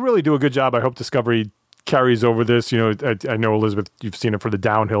 They really do a good job. I hope Discovery carries over this. I know, Elizabeth, you've seen it for the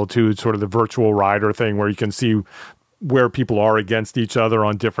downhill too, sort of the virtual rider thing where you can see where people are against each other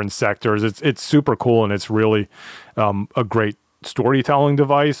on different sectors. It's super cool, and it's really a great storytelling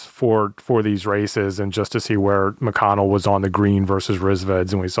device for these races, and just to see where McConnell was on the green versus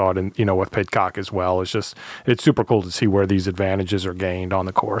Rissveds, and we saw it in with Pidcock as well. It's super cool to see where these advantages are gained on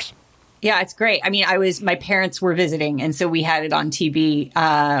the course. Yeah, it's great. I mean, my parents were visiting, and so we had it on TV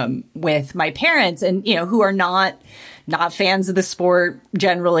with my parents, and who are not fans of the sport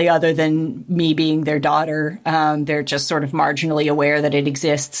generally, other than me being their daughter. They're just sort of marginally aware that it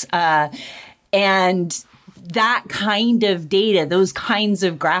exists, and that kind of data, those kinds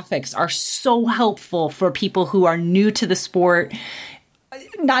of graphics are so helpful for people who are new to the sport,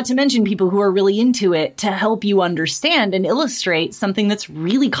 not to mention people who are really into it, to help you understand and illustrate something that's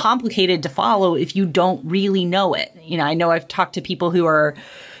really complicated to follow if you don't really know it. I know I've talked to people who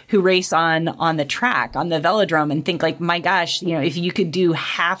race on the track, on the velodrome, and think like, my gosh, if you could do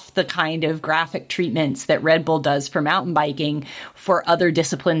half the kind of graphic treatments that Red Bull does for mountain biking for other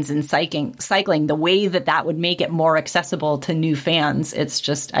disciplines in cycling, the way that would make it more accessible to new fans. It's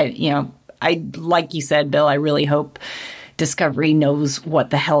just, I like you said, Bill, I really hope Discovery knows what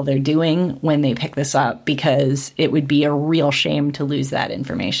the hell they're doing when they pick this up, because it would be a real shame to lose that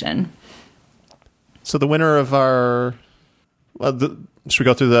information. So the winner of our, should we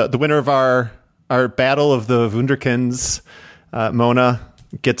go through the winner of our battle of the Wunderkinds, Mona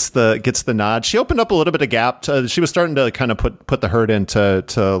gets the nod. She opened up a little bit of gap. She was starting to kind of put the herd into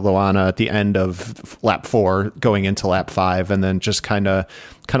Loana at the end of lap 4, going into lap 5, and then just kind of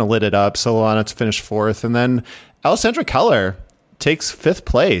lit it up. So Loana to finish 4th, and then Alessandra Keller takes 5th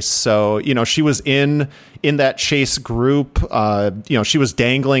place. So, she was in that chase group. She was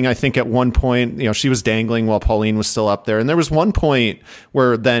dangling, I think at one point, she was dangling while Pauline was still up there. And there was one point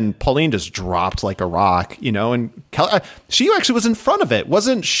where then Pauline just dropped like a rock, and Keller, she actually was in front of it.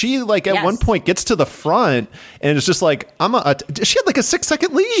 Wasn't she like at one point gets to the front and it's just like, she had like a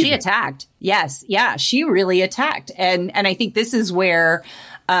 6-second lead. She attacked. Yes. Yeah. She really attacked. And I think this is where,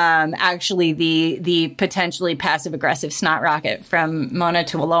 actually the potentially passive aggressive snot rocket from Mona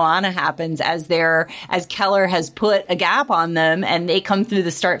to Loana happens, as Keller has put a gap on them and they come through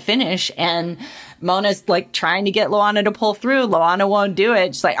the start finish, and Mona's like trying to get Loana to pull through. Loana won't do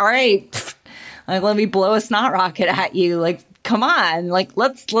it. She's like, all right, like, let me blow a snot rocket at you. Like, come on, like,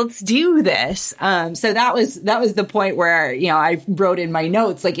 let's do this. So that was the point where, I wrote in my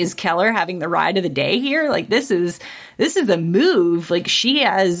notes, like, is Keller having the ride of the day here? Like, this is a move. Like, she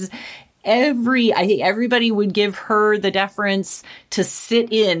has I think everybody would give her the deference to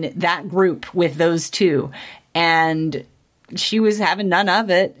sit in that group with those two. And she was having none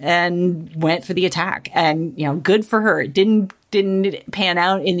of it and went for the attack. And, good for her. It didn't pan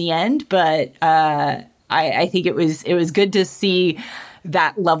out in the end, but, I think it was good to see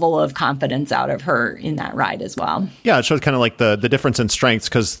that level of confidence out of her in that ride as well. Yeah, it showed kind of like the difference in strengths,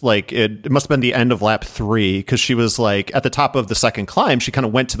 because like it must have been the end of lap 3, because she was like at the top of the second climb, she kind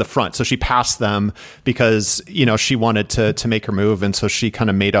of went to the front, so she passed them because she wanted to make her move, and so she kind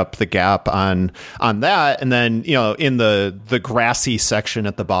of made up the gap on that. And then in the grassy section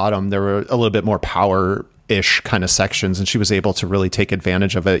at the bottom, there were a little bit more power ish kind of sections, and she was able to really take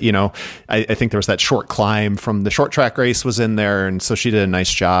advantage of it. I think there was that short climb from the short track race was in there, and so she did a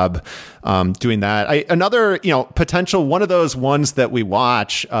nice job doing that. Another potential one of those ones that we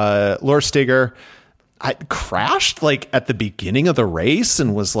watch, Laura Steger, I crashed like at the beginning of the race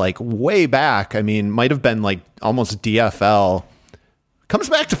and was like way back. I mean, might have been like almost DFL. Comes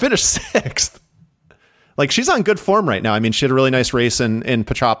back to finish 6th. Like, she's on good form right now. I mean, she had a really nice race in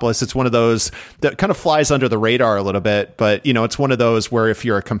Petropolis. It's one of those that kind of flies under the radar a little bit, but it's one of those where if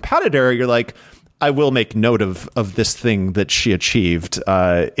you're a competitor, you're like, I will make note of this thing that she achieved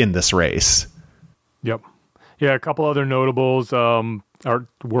in this race. Yep. Yeah, a couple other notables. Our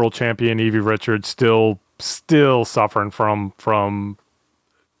world champion Evie Richards still suffering from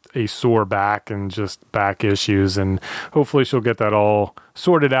a sore back and just back issues, and hopefully she'll get that all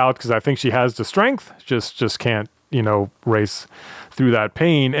sorted out, because I think she has the strength, just can't race through that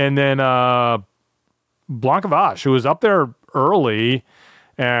pain. And then Blanca Vash, who was up there early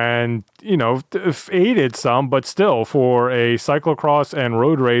and aided some, but still for a cyclocross and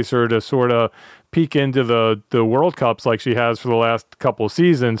road racer to sort of peek into the World Cups like she has for the last couple of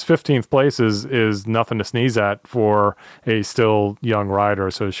seasons, 15th place is nothing to sneeze at for a still young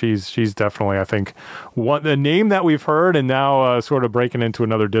rider. So she's definitely, I think, the name that we've heard, and now sort of breaking into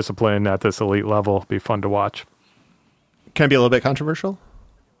another discipline at this elite level. Be fun to watch. Can I be a little bit controversial?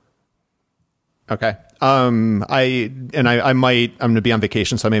 Okay. I'm going to be on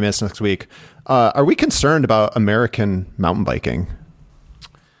vacation, so I may miss next week. Are we concerned about American mountain biking?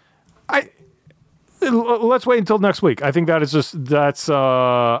 Let's wait until next week. I think I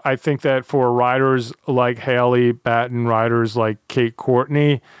think that for riders like Haley Batten, riders like Kate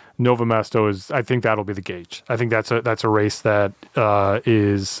Courtney, Nova Mesto I think that'll be the gauge. I think that's a race that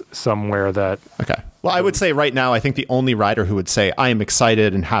is somewhere that. Okay. Well, I would say right now, I think the only rider who would say I am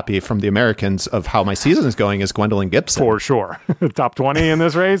excited and happy from the Americans of how my season is going is Gwendolyn Gibson. For sure. Top 20 in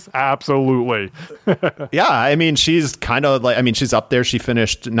this race? Absolutely. Yeah. I mean, she's kind of like, she's up there. She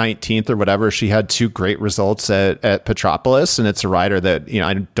finished 19th or whatever. She had 2 great results at Petropolis, and it's a rider that,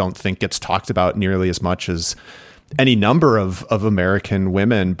 I don't think gets talked about nearly as much as any number of American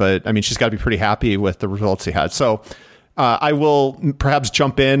women. But I mean, she's got to be pretty happy with the results she had. So I will perhaps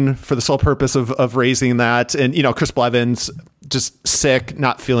jump in for the sole purpose of raising that. And, Chris Blevins, just sick,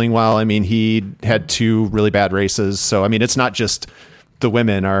 not feeling well. I mean, he had 2 really bad races. So, I mean, it's not just the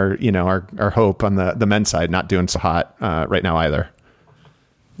women are, our hope on the men's side, not doing so hot right now either.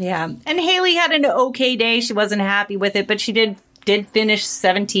 Yeah. And Haley had an okay day. She wasn't happy with it, but she did finish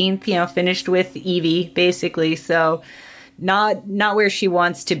 17th, finished with Evie basically. So not where she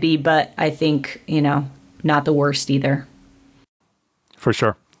wants to be, but I think, not the worst either. For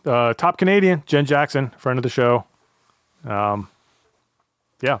sure. Top Canadian, Jen Jackson, friend of the show.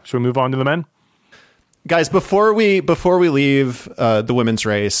 Yeah. Should we move on to the men? Guys, before we leave the women's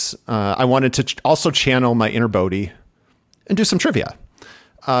race, I wanted to also channel my inner Bodie and do some trivia.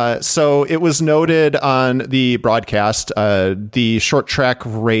 So it was noted on the broadcast, the short track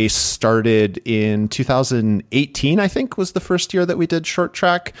race started in 2018, I think was the first year that we did short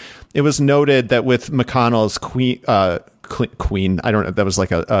track. It was noted that with McConnell's queen, I don't know, that was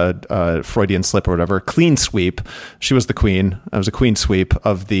like a Freudian slip or whatever, clean sweep. She was the queen. It was a queen sweep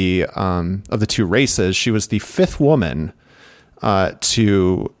of the 2 races. She was the 5th woman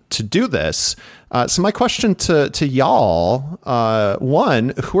to do this. So my question to y'all,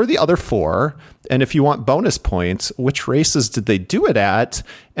 one, who are the other 4? And if you want bonus points, which races did they do it at?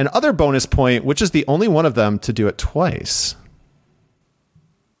 And other bonus point, which is the only one of them to do it twice?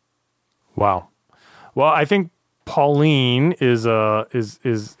 Wow. Well, I think Pauline is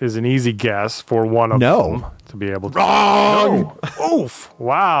an easy guess for one of them to be able to. Wrong. No. Oof.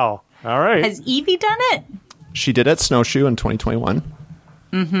 Wow. All right. Has Evie done it? She did at Snowshoe in 2021.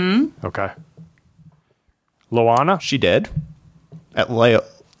 Mm-hmm. Okay. Loana? She did. At Leo.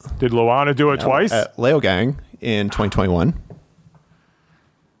 Did Loana do it twice? At Leogang in 2021.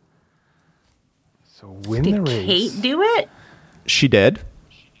 So win the race. Did Kate do it? She did.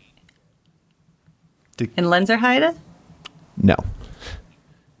 In Lenzerheide? No.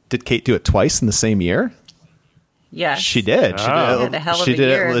 Did Kate do it twice in the same year? Yes. She did. She did, a hell of she a did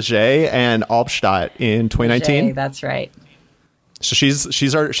year. At Leger and Albstadt in 2019. Leger, that's right. So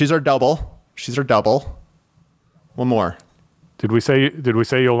she's our double. She's our double. One more. Did we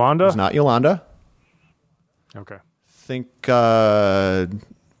say Yolanda? It's not Yolanda. Okay. Think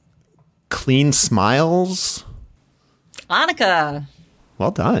Clean Smiles. Annika.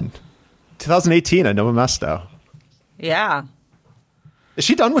 Well done. 2018, a Nova Mesto. Yeah. Is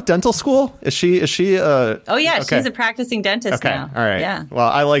she done with dental school? Is she? Oh yeah, okay. She's a practicing dentist now. All right. Yeah. Well,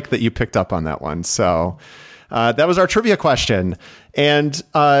 I like that you picked up on that one. So that was our trivia question. And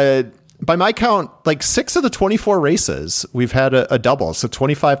by my count, like 6 of the 24 races, we've had a double. So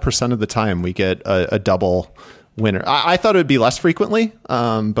 25% of the time we get a double winner. I thought it would be less frequently,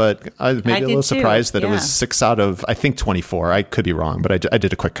 but I was maybe a little surprised that it was 6 out of, I think, 24. I could be wrong, but I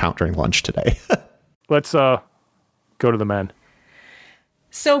did a quick count during lunch today. Let's go to the men.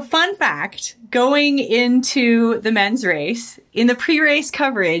 So, fun fact, going into the men's race, in the pre-race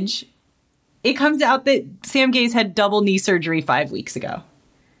coverage, it comes out that Sam Gaze had double knee surgery 5 weeks ago.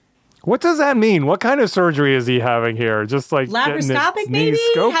 What does that mean? What kind of surgery is he having here? Just like laparoscopic, maybe?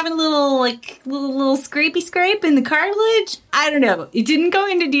 Having a little scrapey scrape in the cartilage? I don't know. It didn't go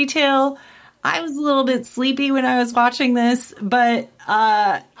into detail. I was a little bit sleepy when I was watching this, but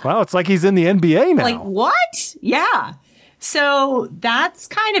wow, it's like he's in the NBA now. Like, what? Yeah. So that's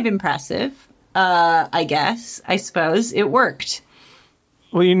kind of impressive, I guess. I suppose it worked.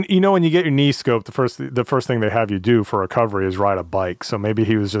 Well, you know, when you get your knee scoped, the first thing they have you do for recovery is ride a bike. So maybe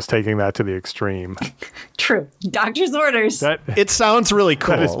he was just taking that to the extreme. True. Doctor's orders. It sounds really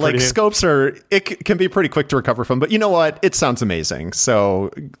cool. Like scopes can be pretty quick to recover from, but you know what? It sounds amazing.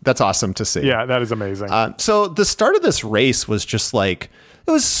 So that's awesome to see. Yeah, that is amazing. So the start of this race was just like,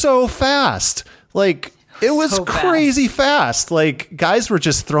 it was so fast. Like, it was so crazy fast. Like, guys were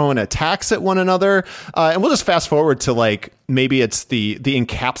just throwing attacks at one another. And we'll just fast forward to like, maybe it's the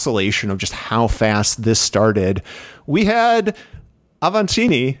encapsulation of just how fast this started. We had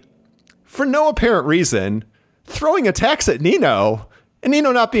Avancini, for no apparent reason, throwing attacks at Nino, and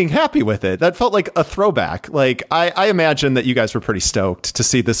Nino not being happy with it. That felt like a throwback. Like, I imagine that you guys were pretty stoked to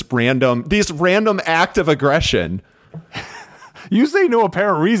see this random act of aggression. You say no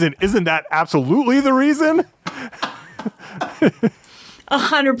apparent reason. Isn't that absolutely the reason?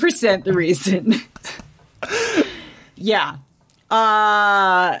 100% the reason. Yeah.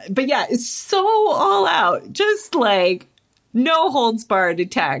 But yeah, it's so all out. Just like no holds barred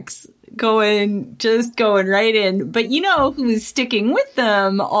attacks going right in. But you know who's sticking with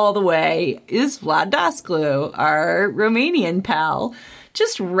them all the way is Vlad Dasclu, our Romanian pal.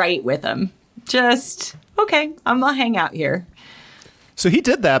 Just right with him. Just, okay, I'm gonna hang out here. So he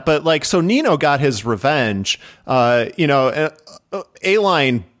did that, but like, so Nino got his revenge. A-line,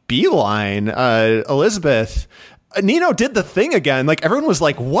 B-line, Elizabeth. Nino did the thing again. Like, everyone was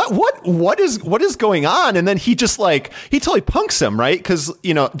like, what is going on? And then he just like, he totally punks him, right? Because,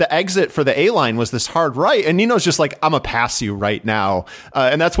 you know, the exit for the A-line was this hard right. And Nino's just like, I'm going to pass you right now.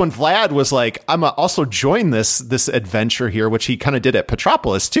 And that's when Vlad was like, I'm going to also join this adventure here, which he kind of did at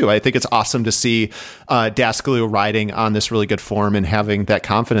Petropolis too. I think it's awesome to see Dasclu riding on this really good form and having that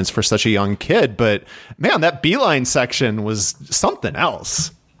confidence for such a young kid. But man, that B-line section was something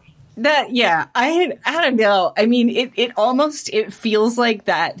else. I don't know. I mean, it feels like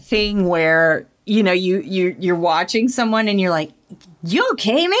that thing where, you know, you're watching someone and you're like, you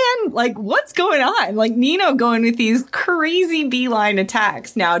okay, man? Like, what's going on? Like, Nino going with these crazy beeline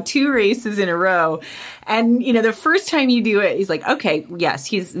attacks now 2 races in a row. And, you know, the first time you do it, he's like, okay, yes,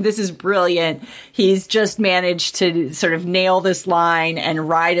 this is brilliant. He's just managed to sort of nail this line and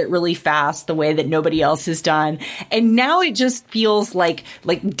ride it really fast the way that nobody else has done. And now it just feels like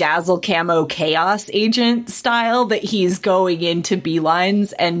Dazzle Camo Chaos Agent style that he's going into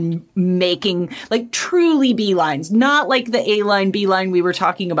beelines and making like truly beelines, not like the A-line beeline we were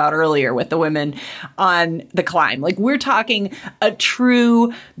talking about earlier with the women on the climb. Like, we're talking a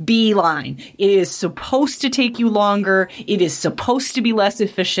true beeline. It is supposed to take you longer. It is supposed to be less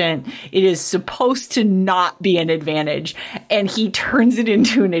efficient. It is supposed to not be an advantage. And he turns it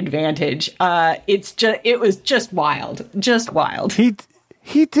into an advantage. It was just wild. Just wild.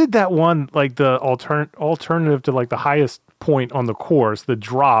 He did that one, like the alternative to like the highest point on the course, the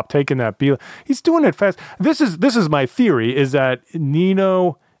drop, taking that beeline. He's doing it fast. This is my theory, is that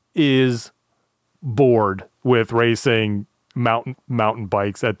Nino is bored with racing mountain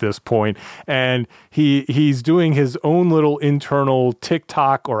bikes at this point, and he's doing his own little internal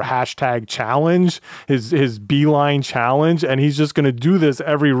TikTok or hashtag challenge, his beeline challenge, and he's just going to do this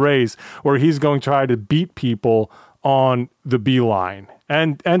every race where he's going to try to beat people on the beeline.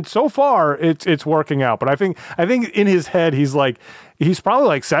 And so far it's working out. But I think in his head he's probably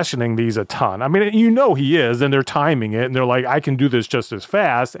like sessioning these a ton. I mean, he is, and they're timing it, and they're like, I can do this just as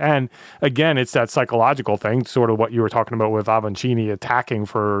fast. And again, it's that psychological thing, sort of what you were talking about with Avancini attacking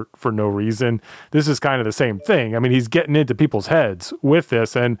for no reason. This is kind of the same thing. I mean, he's getting into people's heads with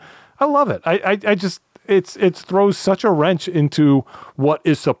this, and I love it. I just it throws such a wrench into what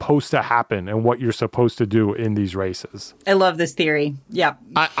is supposed to happen and what you're supposed to do in these races. I love this theory. Yeah.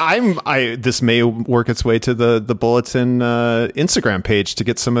 This may work its way to the Bulletin Instagram page to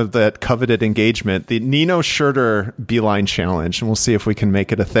get some of that coveted engagement, the Nino Schurter Beeline Challenge, and we'll see if we can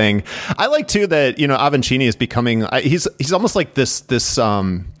make it a thing. I like too that, Avancini is becoming, he's almost like this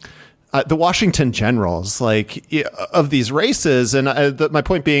the Washington Generals, of these races. And my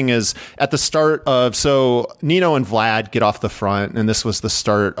point being is at the start of, so Nino and Vlad get off the front, and this was the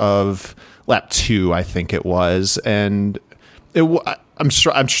start of lap 2, I think it was. And I'm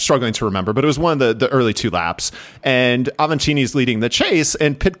struggling to remember, but it was one of the early 2 laps, and Avancini's leading the chase,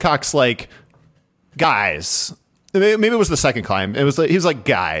 and Pidcock's like, guys, maybe it was the second climb. He was like,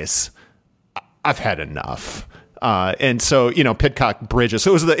 guys, I've had enough. And so, Pidcock bridges.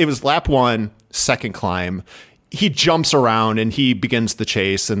 So it was lap 1, second climb. He jumps around and he begins the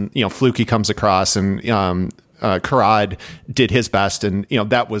chase, and, Fluky comes across, and, Karad did his best. And,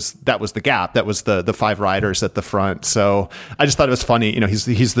 that was the gap. That was the 5 riders at the front. So I just thought it was funny.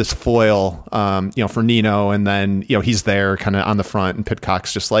 He's this foil, for Nino. And then, he's there kind of on the front, and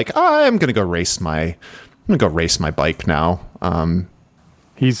Pidcock's just like, I'm going to go race my bike now.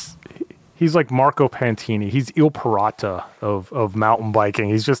 He's like Marco Pantini. He's Il Pirata of mountain biking.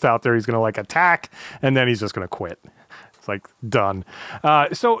 He's just out there. He's going to attack, and then he's just going to quit. It's like done.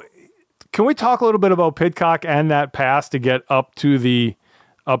 So can we talk a little bit about Pidcock and that pass to get up to the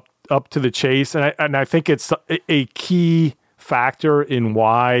chase? And I think it's a key factor in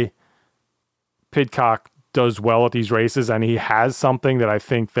why Pidcock does well at these races, and he has something that I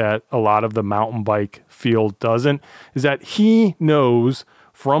think that a lot of the mountain bike field doesn't, is that he knows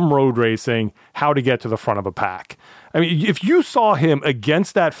from road racing how to get to the front of a pack. I mean, if you saw him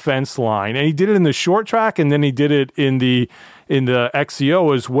against that fence line, and he did it in the short track, and then he did it in the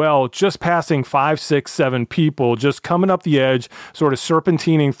XCO as well, just passing 5, 6, 7 people, just coming up the edge, sort of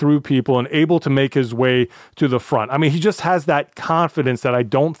serpentining through people and able to make his way to the front. I mean, he just has that confidence that I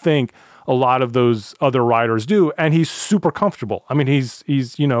don't think a lot of those other riders do, and he's super comfortable. I mean, he's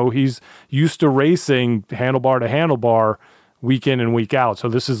used to racing handlebar to handlebar week in and week out. So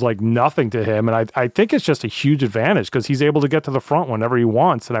this is like nothing to him. And I think it's just a huge advantage because he's able to get to the front whenever he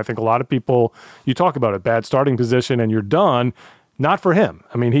wants. And I think a lot of people, you talk about it, bad starting position and you're done. Not for him.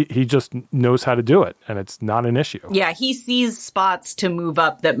 I mean, he just knows how to do it, and it's not an issue. Yeah, he sees spots to move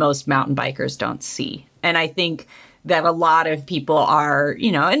up that most mountain bikers don't see. And I think that a lot of people are,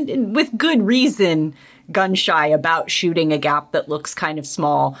 and with good reason, gun shy about shooting a gap that looks kind of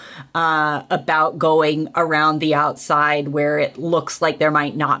small, about going around the outside where it looks like there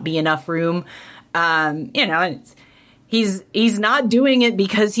might not be enough room. He's not doing it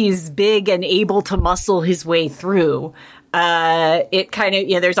because he's big and able to muscle his way through. It kind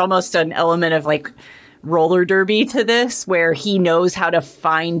of, there's almost an element of like roller derby to this, where he knows how to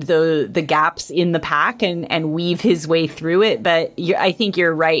find the gaps in the pack and weave his way through it. But I think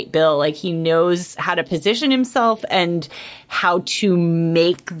you're right, Bill. Like, he knows how to position himself and how to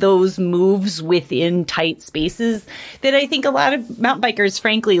make those moves within tight spaces that I think a lot of mountain bikers,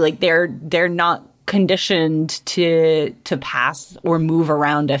 frankly, like they're not conditioned to pass or move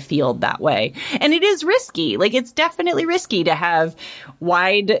around a field that way. And it is risky. Like, it's definitely risky to have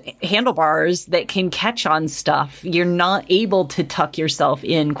wide handlebars that can catch on stuff. You're not able to tuck yourself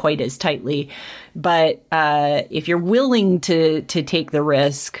in quite as tightly. But if you're willing to take the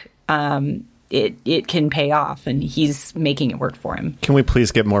risk, it can pay off, and he's making it work for him. Can we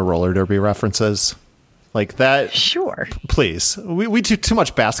please get more roller derby references? Like that, sure. Please, we do too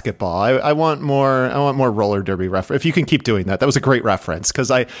much basketball. I want more roller derby reference. If you can keep doing that, that was a great reference, because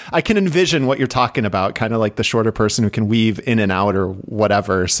I can envision what you're talking about, kind of like the shorter person who can weave in and out or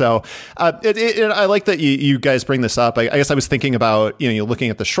whatever. So I like that you guys bring this up. I guess I was thinking about you're looking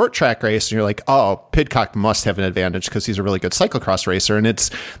at the short track race and you're like, oh, Pidcock must have an advantage because he's a really good cyclocross racer. And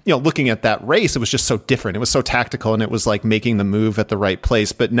it's looking at that race, it was just so different. It was so tactical, and it was like making the move at the right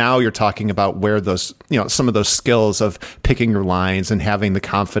place. But now you're talking about where those some of those skills of picking your lines and having the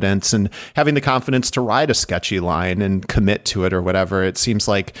confidence to ride a sketchy line and commit to it or whatever. It seems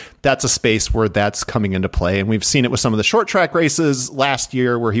like that's a space where that's coming into play. And we've seen it with some of the short track races last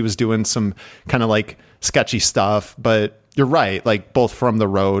year where he was doing some kind of like sketchy stuff. But you're right, like both from the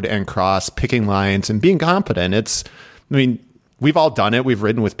road and cross, picking lines and being competent. we've all done it. We've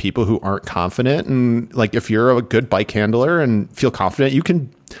ridden with people who aren't confident. And like, if you're a good bike handler and feel confident, you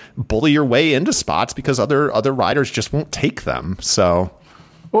can bully your way into spots because other riders just won't take them. So,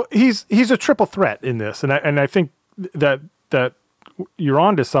 well, he's a triple threat in this. And I think that you're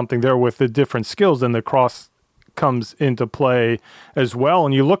onto something there with the different skills, and the cross comes into play as well.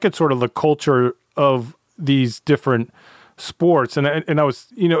 And you look at sort of the culture of these different sports, and I was,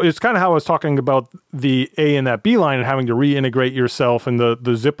 it's kind of how I was talking about the A and that B line and having to reintegrate yourself and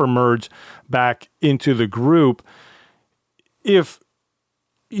the zipper merge back into the group. If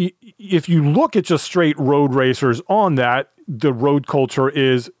you look at just straight road racers on that, the road culture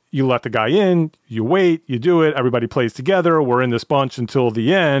is you let the guy in, you wait, you do it, everybody plays together, we're in this bunch until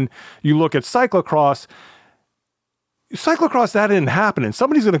the end. You look at cyclocross, that didn't happen. And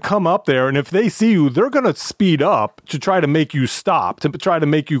somebody's going to come up there, and if they see you, they're going to speed up to try to make you stop, to try to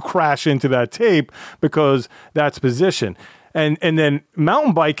make you crash into that tape, because that's position. And then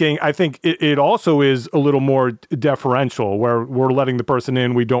mountain biking, I think it also is a little more deferential, where we're letting the person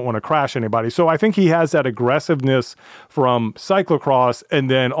in, we don't want to crash anybody. So I think he has that aggressiveness from cyclocross, and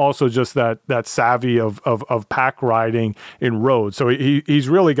then also just that savvy of pack riding in road. So he's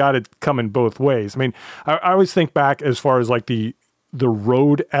really got it coming both ways. I mean, I always think back as far as like the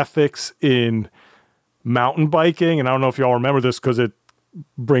road ethics in mountain biking, and I don't know if y'all remember this because it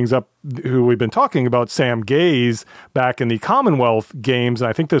brings up who we've been talking about, Sam Gaze, back in the Commonwealth Games. And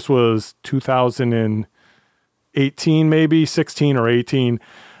I think this was 2018, maybe 16 or 18.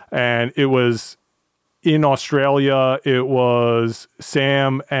 And it was in Australia. It was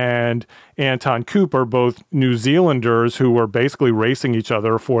Sam and Anton Cooper, both New Zealanders, who were basically racing each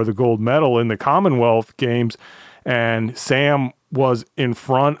other for the gold medal in the Commonwealth Games. And Sam was in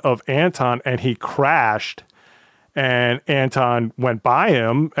front of Anton, and he crashed. And Anton went by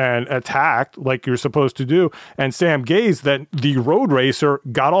him and attacked like you're supposed to do. And Sam Gaze, that the road racer,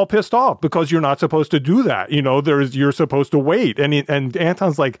 got all pissed off because you're not supposed to do that. You're supposed to wait. And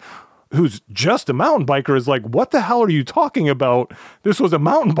Anton's like, who's just a mountain biker, is like, what the hell are you talking about? This was a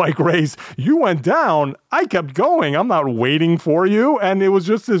mountain bike race. You went down. I kept going. I'm not waiting for you. And it was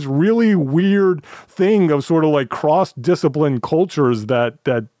just this really weird thing of sort of like cross-discipline cultures that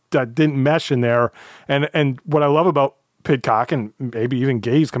didn't mesh in there. And what I love about Pidcock, and maybe even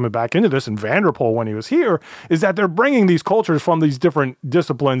Gaze coming back into this, and Vanderpool when he was here, is that they're bringing these cultures from these different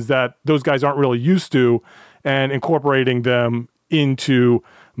disciplines that those guys aren't really used to, and incorporating them into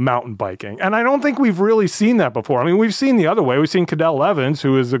mountain biking. And I don't think we've really seen that before. I mean, we've seen the other way. We've seen Cadel Evans,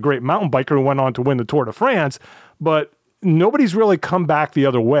 who is a great mountain biker who went on to win the Tour de France, but nobody's really come back the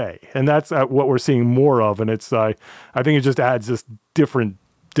other way. And that's what we're seeing more of. And it's, I think it just adds this different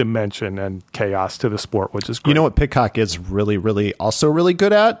dimension and chaos to the sport, which is great. You know what Pidcock is really, really also really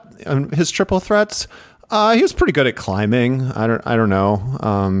good at? His triple threats. He was pretty good at climbing. I don't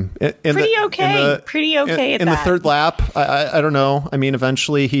know. Pretty okay at that. In the third lap, I don't know. I mean,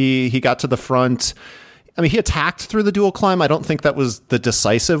 eventually he got to the front. I mean, he attacked through the dual climb. I don't think that was the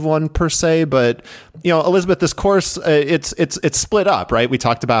decisive one per se, but Elizabeth, this course, it's split up, right? We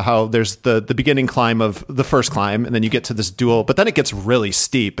talked about how there's the beginning climb of the first climb, and then you get to this dual, but then it gets really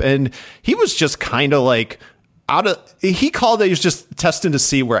steep. And he was just kind of like he called it, he was just testing to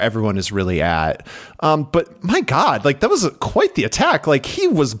see where everyone is really at. But my God, like that was quite the attack. Like he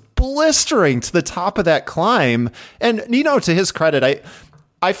was blistering to the top of that climb. And Nino, to his credit,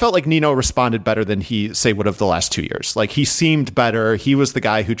 I felt like Nino responded better than he, say, would have the last 2 years. Like, he seemed better. He was the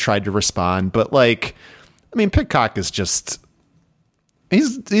guy who tried to respond. But, like, I mean, Pidcock is just...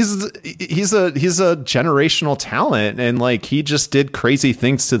 He's a generational talent. And, like, he just did crazy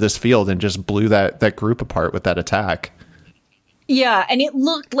things to this field and just blew that group apart with that attack. Yeah, and it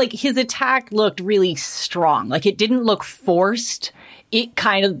looked like his attack looked really strong. Like, it didn't look forced.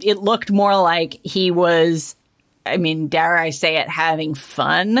 It looked more like he was... I mean, dare I say it, having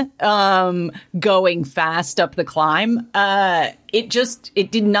fun, going fast up the climb.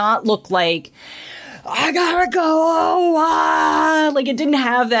 It did not look like, I gotta go, like it didn't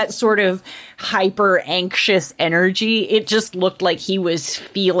have that sort of hyper anxious energy. It just looked like he was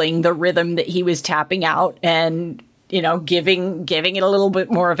feeling the rhythm that he was tapping out and, giving it a little bit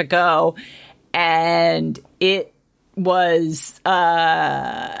more of a go. And it was,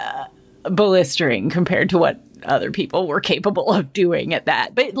 blistering compared to what other people were capable of doing at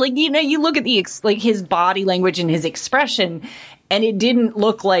that. But you look at his body language and his expression, and it didn't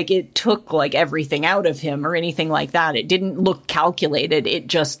look like it took like everything out of him or anything like that. It didn't look calculated. It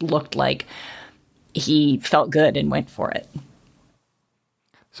just looked like he felt good and went for it.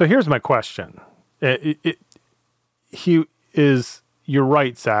 So here's my question. You're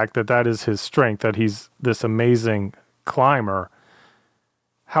right, Zach, that is his strength, that he's this amazing climber.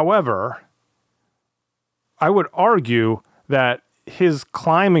 However, I would argue that his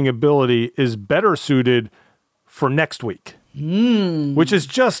climbing ability is better suited for next week, which is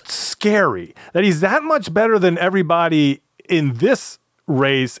just scary that he's that much better than everybody in this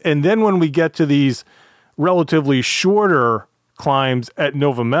race. And then when we get to these relatively shorter climbs at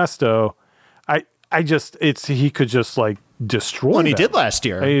Nova Mesto, he could just like destroy. Well, and he did last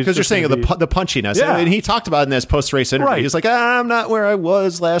year, because you're saying the punchiness. Yeah. And he talked about in this post-race interview. Right. He's like, I'm not where I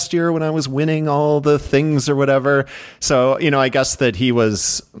was last year when I was winning all the things or whatever. So, I guess that he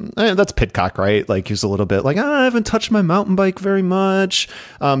was, that's Pidcock, right? Like, he's a little bit like, I haven't touched my mountain bike very much.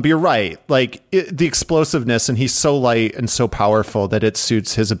 But you're right. Like, the explosiveness, and he's so light and so powerful that it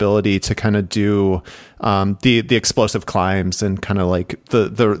suits his ability to kind of do the explosive climbs and kind of like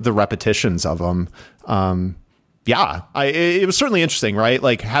the repetitions of them. Yeah, it was certainly interesting, right?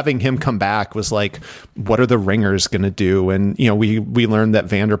 Like, having him come back was like, what are the ringers going to do? And, we learned that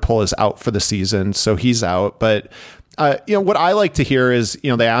Van der Poel is out for the season, so he's out. But, what I like to hear is,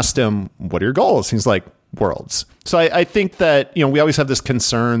 they asked him, what are your goals? He's like, worlds. So I think that, we always have this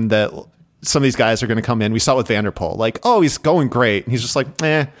concern that some of these guys are going to come in. We saw it with Van der Poel, like, oh, he's going great. And he's just like,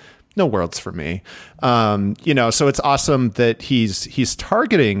 no worlds for me. So it's awesome that he's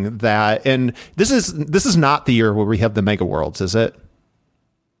targeting that. And this is not the year where we have the mega worlds, is it?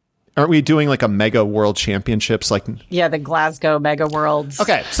 Aren't we doing like a mega world championships? Like, yeah, the Glasgow mega worlds.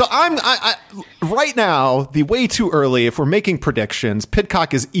 Okay. So I right now, the way too early, if we're making predictions,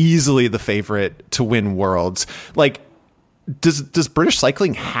 Pidcock is easily the favorite to win worlds. Like, does British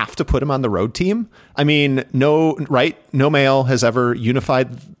cycling have to put him on the road team? I mean, no male has ever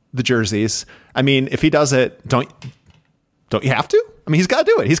unified the jerseys. I mean, if he does it, don't you have to? I mean, he's got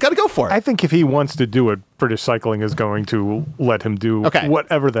to do it. He's got to go for it. I think if he wants to do it, British Cycling is going to let him do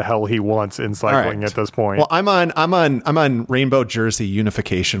whatever the hell he wants in cycling at this point. Well, I'm on rainbow jersey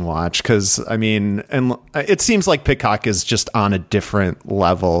unification watch, because I mean, and it seems like Pidcock is just on a different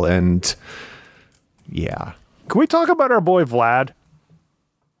level, and yeah. Can we talk about our boy Vlad?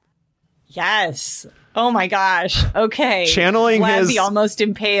 Yes. Oh my gosh. Okay. Channeling Vlad his the almost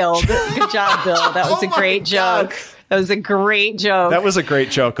impaled. Good job, Bill. That was a great joke. That was a great joke. That was a great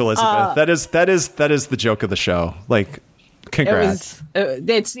joke, Elizabeth. That is the joke of the show. Like, congrats.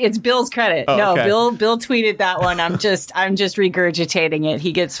 It's Bill's credit. Okay. Bill tweeted that one. I'm just regurgitating it.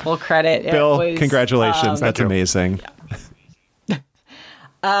 He gets full credit. Bill, congratulations. That's amazing.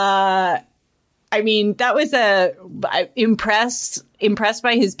 I mean, that was impressed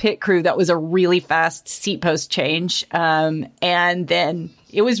by his pit crew. That was a really fast seat post change. And then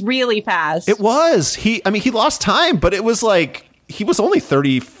it was really fast. It was. He lost time, but it was like he was only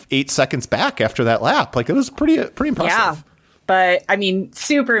 38 seconds back after that lap. Like, it was pretty impressive. Yeah. But I mean,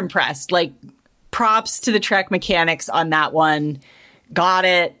 super impressed. Like, props to the Trek mechanics on that one. Got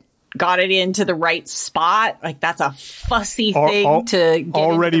it into the right spot. Like, that's a fussy thing to get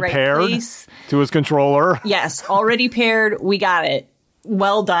already into the right paired place. To his controller. Yes, already paired. We got it.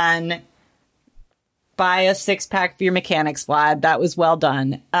 Well done. Buy a 6-pack for your mechanics, Vlad. That was well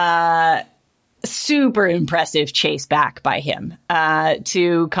done. Super impressive chase back by him.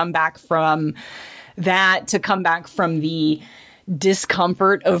 To come back from that, to come back from the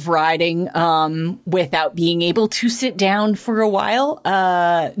discomfort of riding without being able to sit down for a while.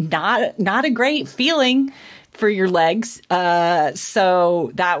 Not a great feeling for your legs.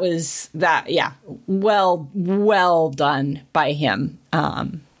 So that was that. Yeah. Well done by him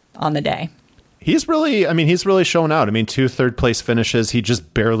on the day. He's really shown out. I mean, 2 third-place finishes. He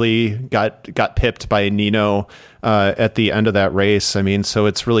just barely got pipped by Nino at the end of that race. I mean, so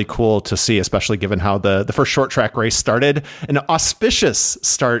it's really cool to see, especially given how the first short track race started. An auspicious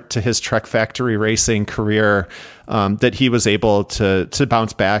start to his Trek Factory racing career, that he was able to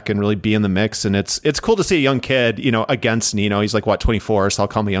bounce back and really be in the mix. And it's cool to see a young kid, against Nino. He's like, 24, so I'll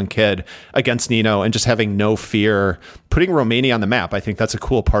call him a young kid, against Nino, and just having no fear, putting Romania on the map. I think that's a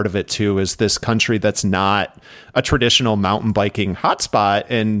cool part of it too, is this country that's not a traditional mountain biking hotspot.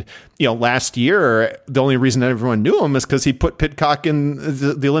 And, last year, the only reason everyone knew him is because he put Pidcock in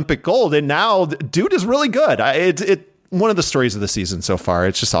the Olympic gold. And now dude is really good. It's one of the stories of the season so far.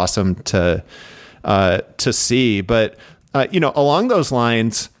 It's just awesome to see. But, along those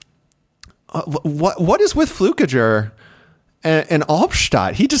lines, what is with Flukiger and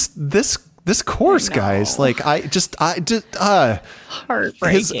Albstadt? He just, this course, guys, like, heartbreaking.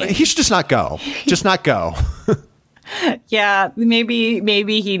 He should just not go. Just not go. Yeah,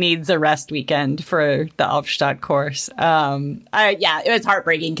 maybe he needs a rest weekend for the Albstadt course. It was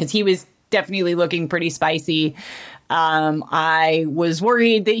heartbreaking because he was definitely looking pretty spicy. I was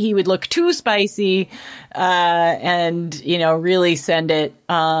worried that he would look too spicy, and, really send it.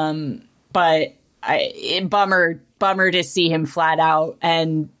 But bummer to see him flat out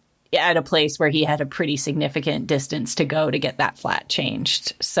and at a place where he had a pretty significant distance to go to get that flat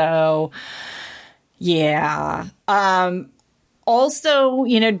changed. So, yeah. Also,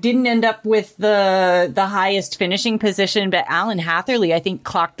 didn't end up with the highest finishing position, but Alan Hatherley, I think,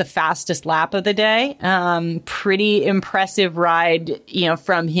 clocked the fastest lap of the day. Pretty impressive ride,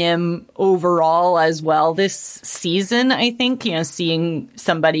 from him overall as well this season, I think, seeing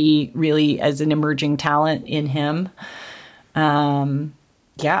somebody really as an emerging talent in him.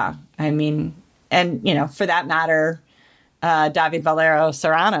 Yeah, I mean, and, for that matter, David Valero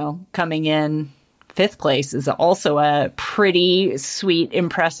Serrano coming in 5th place is also a pretty sweet,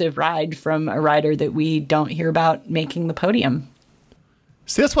 impressive ride from a rider that we don't hear about making the podium.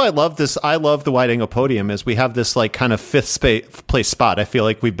 See, that's why I love this. I love the wide angle podium is we have this like kind of 5th place spot. I feel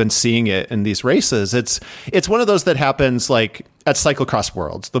like we've been seeing it in these races. It's one of those that happens like at Cyclocross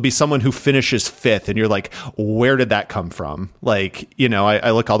Worlds. There'll be someone who finishes 5th and you're like, where did that come from? Like,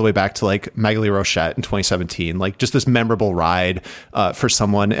 I look all the way back to like Magali Rochette in 2017, like just this memorable ride for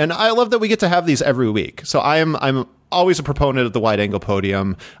someone. And I love that we get to have these every week. So I'm always a proponent of the wide angle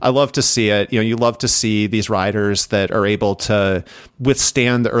podium. I love to see it. You love to see these riders that are able to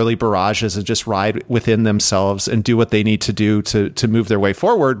withstand the early barrages and just ride within themselves and do what they need to do to move their way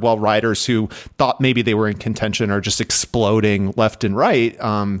forward, while riders who thought maybe they were in contention are just exploding left and right,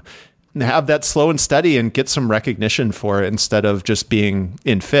 have that slow and steady and get some recognition for it instead of just being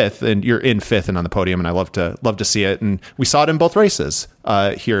in 5th. And you're in 5th and on the podium, and I love to see it. And we saw it in both races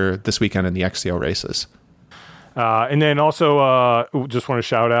here this weekend in the XCO races. And then also, just want to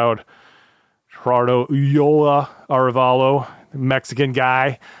shout out Gerardo Ulloa Arevalo, Mexican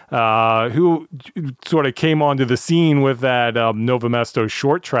guy, who sort of came onto the scene with that Nova Mesto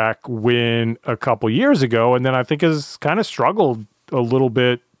short track win a couple years ago, and then I think has kind of struggled a little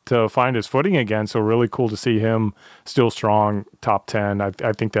bit to find his footing again. So really cool to see him still strong, top 10. I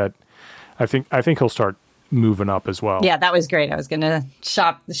think he'll start moving up as well. Yeah, that was great. I was going to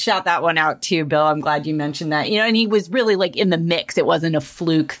shout that one out too, Bill. I'm glad you mentioned that. And he was really like in the mix. It wasn't a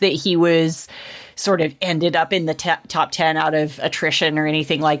fluke that he was sort of ended up in the top 10 out of attrition or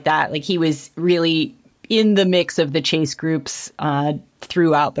anything like that. Like he was really in the mix of the chase groups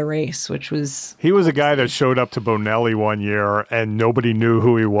throughout the race, he was a guy that showed up to Bonelli one year and nobody knew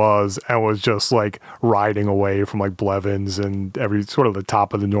who he was and was just like riding away from like Blevins and every sort of the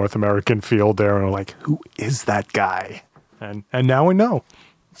top of the North American field there. And I'm like, who is that guy? And now we know.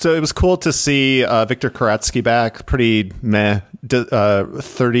 So it was cool to see Victor Koretsky back, pretty meh,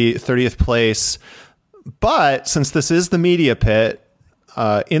 30th place. But since this is the media pit,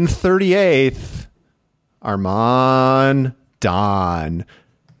 in 38th, Armand Don.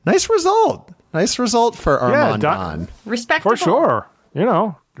 Nice result for Armand Don. Respectable. For sure.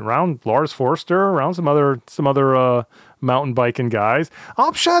 Around Lars Forster, around some other mountain biking guys.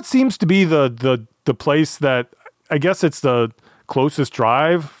 Alpshot seems to be the place that, I guess it's the closest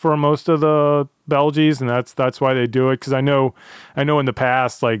drive for most of the Belgies, and that's why they do it. Because I know in the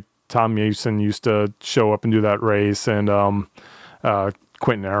past, like Tom Mason used to show up and do that race, and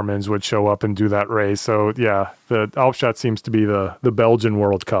Quentin Ehrmans would show up and do that race. So yeah, the Alpshot seems to be the Belgian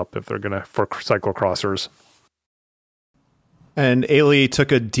World Cup if they're gonna for cyclocrossers. And Ailey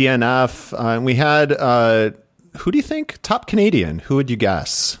took a DNF. And we had who do you think top Canadian? Who would you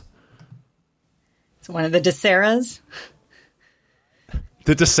guess? It's one of the Desseras.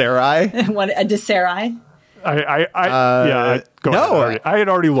 The Desserai? A Desserai? Go ahead. I had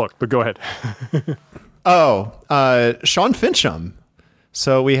already looked, but go ahead. Sean Fincham.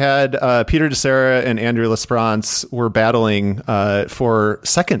 So we had Peter Desera and Andrew Lesperance were battling for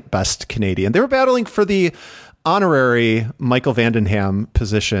second best Canadian. They were battling for the honorary Michael Vandenham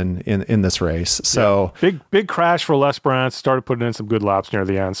position in this race. So big crash for Lesperance. Started putting in some good laps near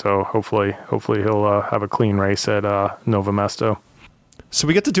the end. So hopefully he'll have a clean race at Nova Mesto. So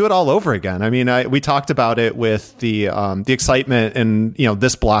we get to do it all over again. I mean, we talked about it with the excitement, and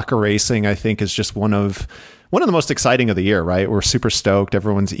this block of racing, I think, is just one of the most exciting of the year, right? We're super stoked.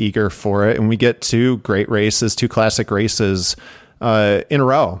 Everyone's eager for it. And we get two great races, two classic races in a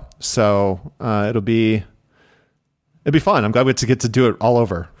row. So it'll be fun. I'm glad we get to do it all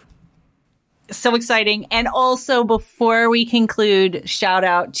over. So exciting. And also, before we conclude, shout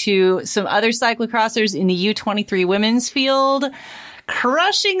out to some other cyclocrossers in the U23 women's field.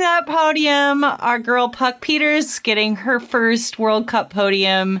 Crushing that podium, our girl Puck Peters getting her first World Cup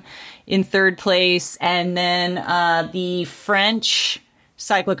podium in third place. And then the French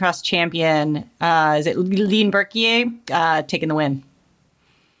cyclocross champion, is it Lean Berkier, taking the win.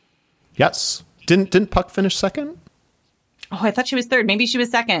 Yes. Didn't Puck finish second? Oh, I thought she was third. Maybe she was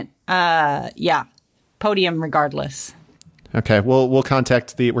second. Yeah. Podium regardless. Okay. We're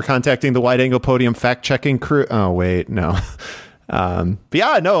contacting the Wide Angle Podium fact checking crew. Oh, wait, no. But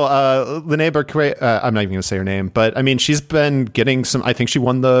yeah, no, Linnea Berkier, I'm not even going to say her name, but I mean, she's been getting some, I think she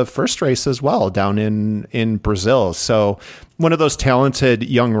won the first race as well down in Brazil. So one of those talented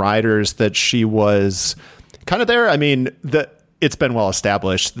young riders that she was kind of there. I mean, it's been well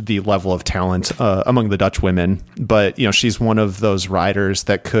established, the level of talent among the Dutch women, but she's one of those riders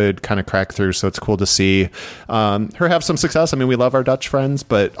that could kind of crack through. So it's cool to see her have some success. I mean, we love our Dutch friends,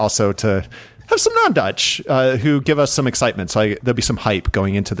 but also to have some non-Dutch who give us some excitement. So there'll be some hype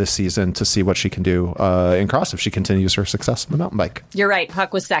going into this season to see what she can do in cross if she continues her success in the mountain bike. You're right.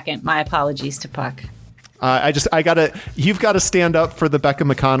 Puck was second. My apologies to Puck. You've got to stand up for the Becca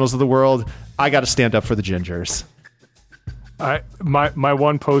McConnells of the world. I got to stand up for the Gingers. My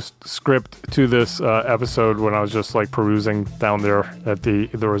one postscript to this episode, when I was just like perusing down there at the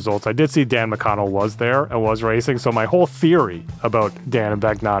results, I did see Dan McConnell was there and was racing. So my whole theory about Dan and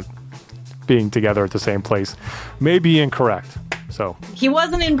Beck not being together at the same place may be incorrect. So he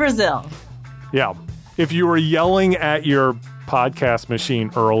wasn't in Brazil. Yeah. If you were yelling at your podcast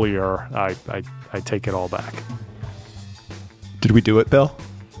machine earlier, I take it all back. Did we do it, Bill?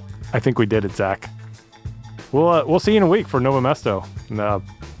 I think we did it, Zach. We'll see you in a week for Nova Mesto.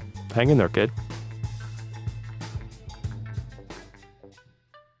 Hang in there, kid.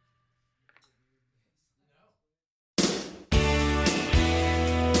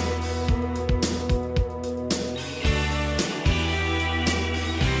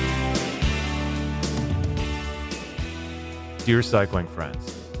 Dear cycling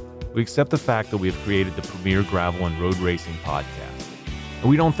friends, we accept the fact that we have created the premier gravel and road racing podcast. And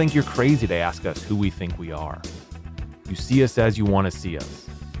we don't think you're crazy to ask us who we think we are. You see us as you want to see us,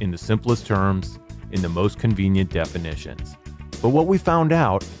 in the simplest terms, in the most convenient definitions. But what we found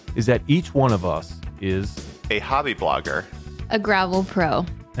out is that each one of us is a hobby blogger, a gravel pro,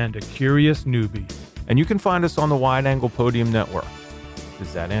 and a curious newbie. And you can find us on the Wide Angle Podium Network.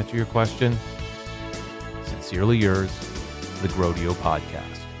 Does that answer your question? Sincerely yours, the Grodio Podcast.